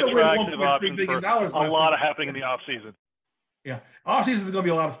really attractive options for a lot of happening in the offseason. Yeah, offseason is going to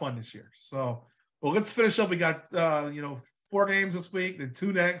be a lot of fun this year. So, well, let's finish up. We got 4 games this week, then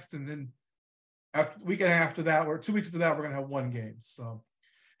 2 next, and then week and a half after that, or 2 weeks after that, we're going to have 1 game. So,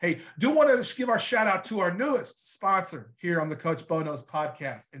 hey, do want to give our shout out to our newest sponsor here on the Coach Bono's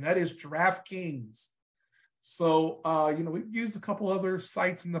podcast, and that is DraftKings. So, we've used a couple other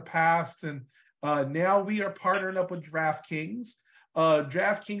sites in the past, and now we are partnering up with DraftKings.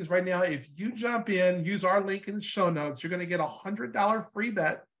 DraftKings right now, if you jump in, use our link in the show notes, you're going to get a $100 free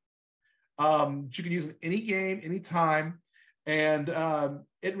bet. You can use it any game, anytime, and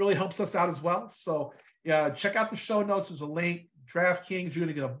it really helps us out as well. So, check out the show notes. There's a link. DraftKings, you're going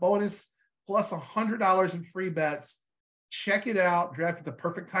to get a bonus plus $100 in free bets. Check it out. DraftKings, the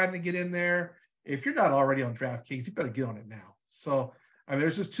perfect time to get in there. If you're not already on DraftKings, you better get on it now. So,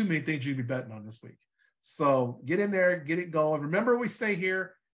 there's just too many things you can be betting on this week. So get in there, get it going. Remember what we say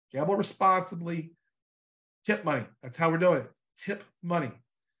here, gamble responsibly, tip money. That's how we're doing it. Tip money.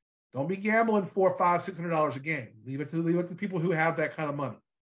 Don't be gambling $400, $500, $600 a game. Leave it to the people who have that kind of money.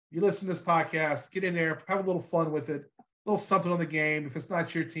 You listen to this podcast, get in there, have a little fun with it, a little something on the game. If it's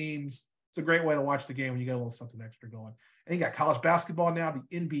not your team's, it's a great way to watch the game when you got a little something extra going. And you got college basketball now.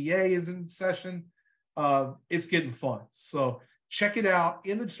 The NBA is in session. It's getting fun. So check it out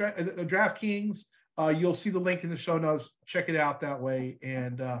in the DraftKings. You'll see the link in the show notes. Check it out that way,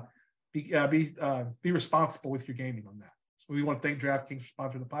 and be responsible with your gaming on that. So we want to thank DraftKings for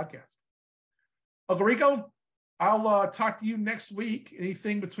sponsoring the podcast. Uncle Rico, I'll talk to you next week.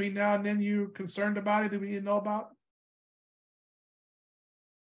 Anything between now and then you're concerned about it that we didn't know about?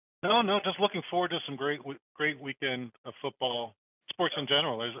 No, just looking forward to some great weekend of football, sports in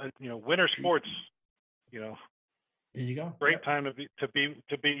general. There's winter sports. There you go. Great time to be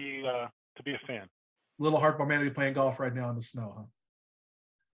a fan. Little hard by man to be playing golf right now in the snow, huh?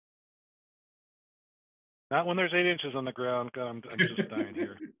 Not when there's 8 inches on the ground. God, I'm just dying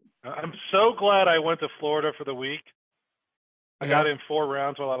here. I'm so glad I went to Florida for the week. I got in 4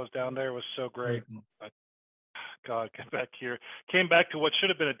 rounds while I was down there. It was so great. But, God, came back to what should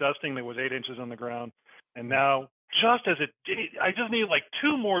have been a dusting that was 8 inches on the ground. And now, I just needed like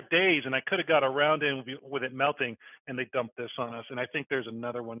 2 more days, and I could have got a round in with it melting, and they dumped this on us. And I think there's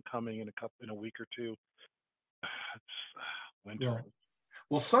another one coming in a week or two. It's winter. Yeah.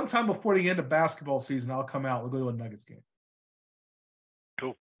 Well, sometime before the end of basketball season, I'll come out. We'll go to a Nuggets game.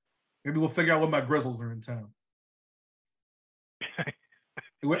 Cool. Maybe we'll figure out when my Grizzlies are in town.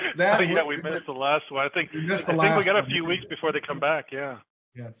 We missed the last one. I think we got a few weeks before they come back. Yeah.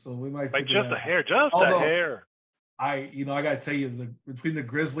 Yeah, so we might like just a hair, a hair. I got to tell you, between the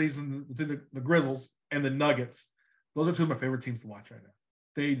Grizzlies and between the Grizzlies and the Nuggets, those are 2 of my favorite teams to watch right now.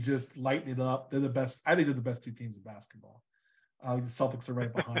 They just lighten it up. They're the best. I think they're the best 2 teams in basketball. The Celtics are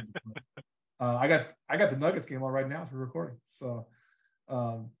right behind them. I got the Nuggets game on right now for recording. So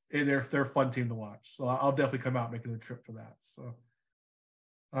they're a fun team to watch. So I'll definitely come out making a trip for that. So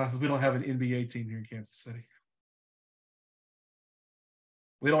because we don't have an NBA team here in Kansas City.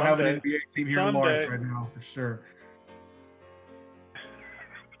 We don't have an NBA team here in Lawrence right now for sure.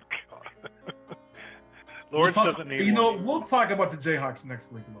 Lawrence doesn't need one. We'll talk about the Jayhawks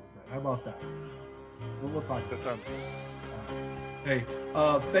next week a little bit. How about that? We'll talk about that. Hey,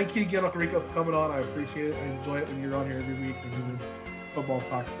 thank you again, Rico, for coming on. I appreciate it. I enjoy it when you're on here every week and doing this football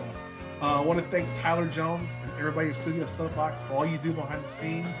talk stuff. I want to thank Tyler Jones and everybody in Studio Soapbox for all you do behind the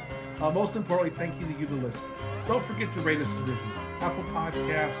scenes. Most importantly, thank you to you, the listener. Don't forget to rate us Divisionals. Apple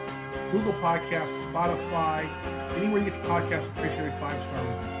Podcasts, Google Podcasts, Spotify, anywhere you get the podcast, appreciate a 5-star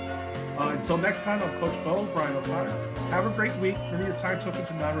review. Until next time, I'm Coach Bo, Brian O'Connor. Have a great week. Remember, your time tokens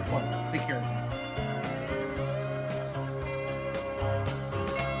are non-refundable. Take care, everybody.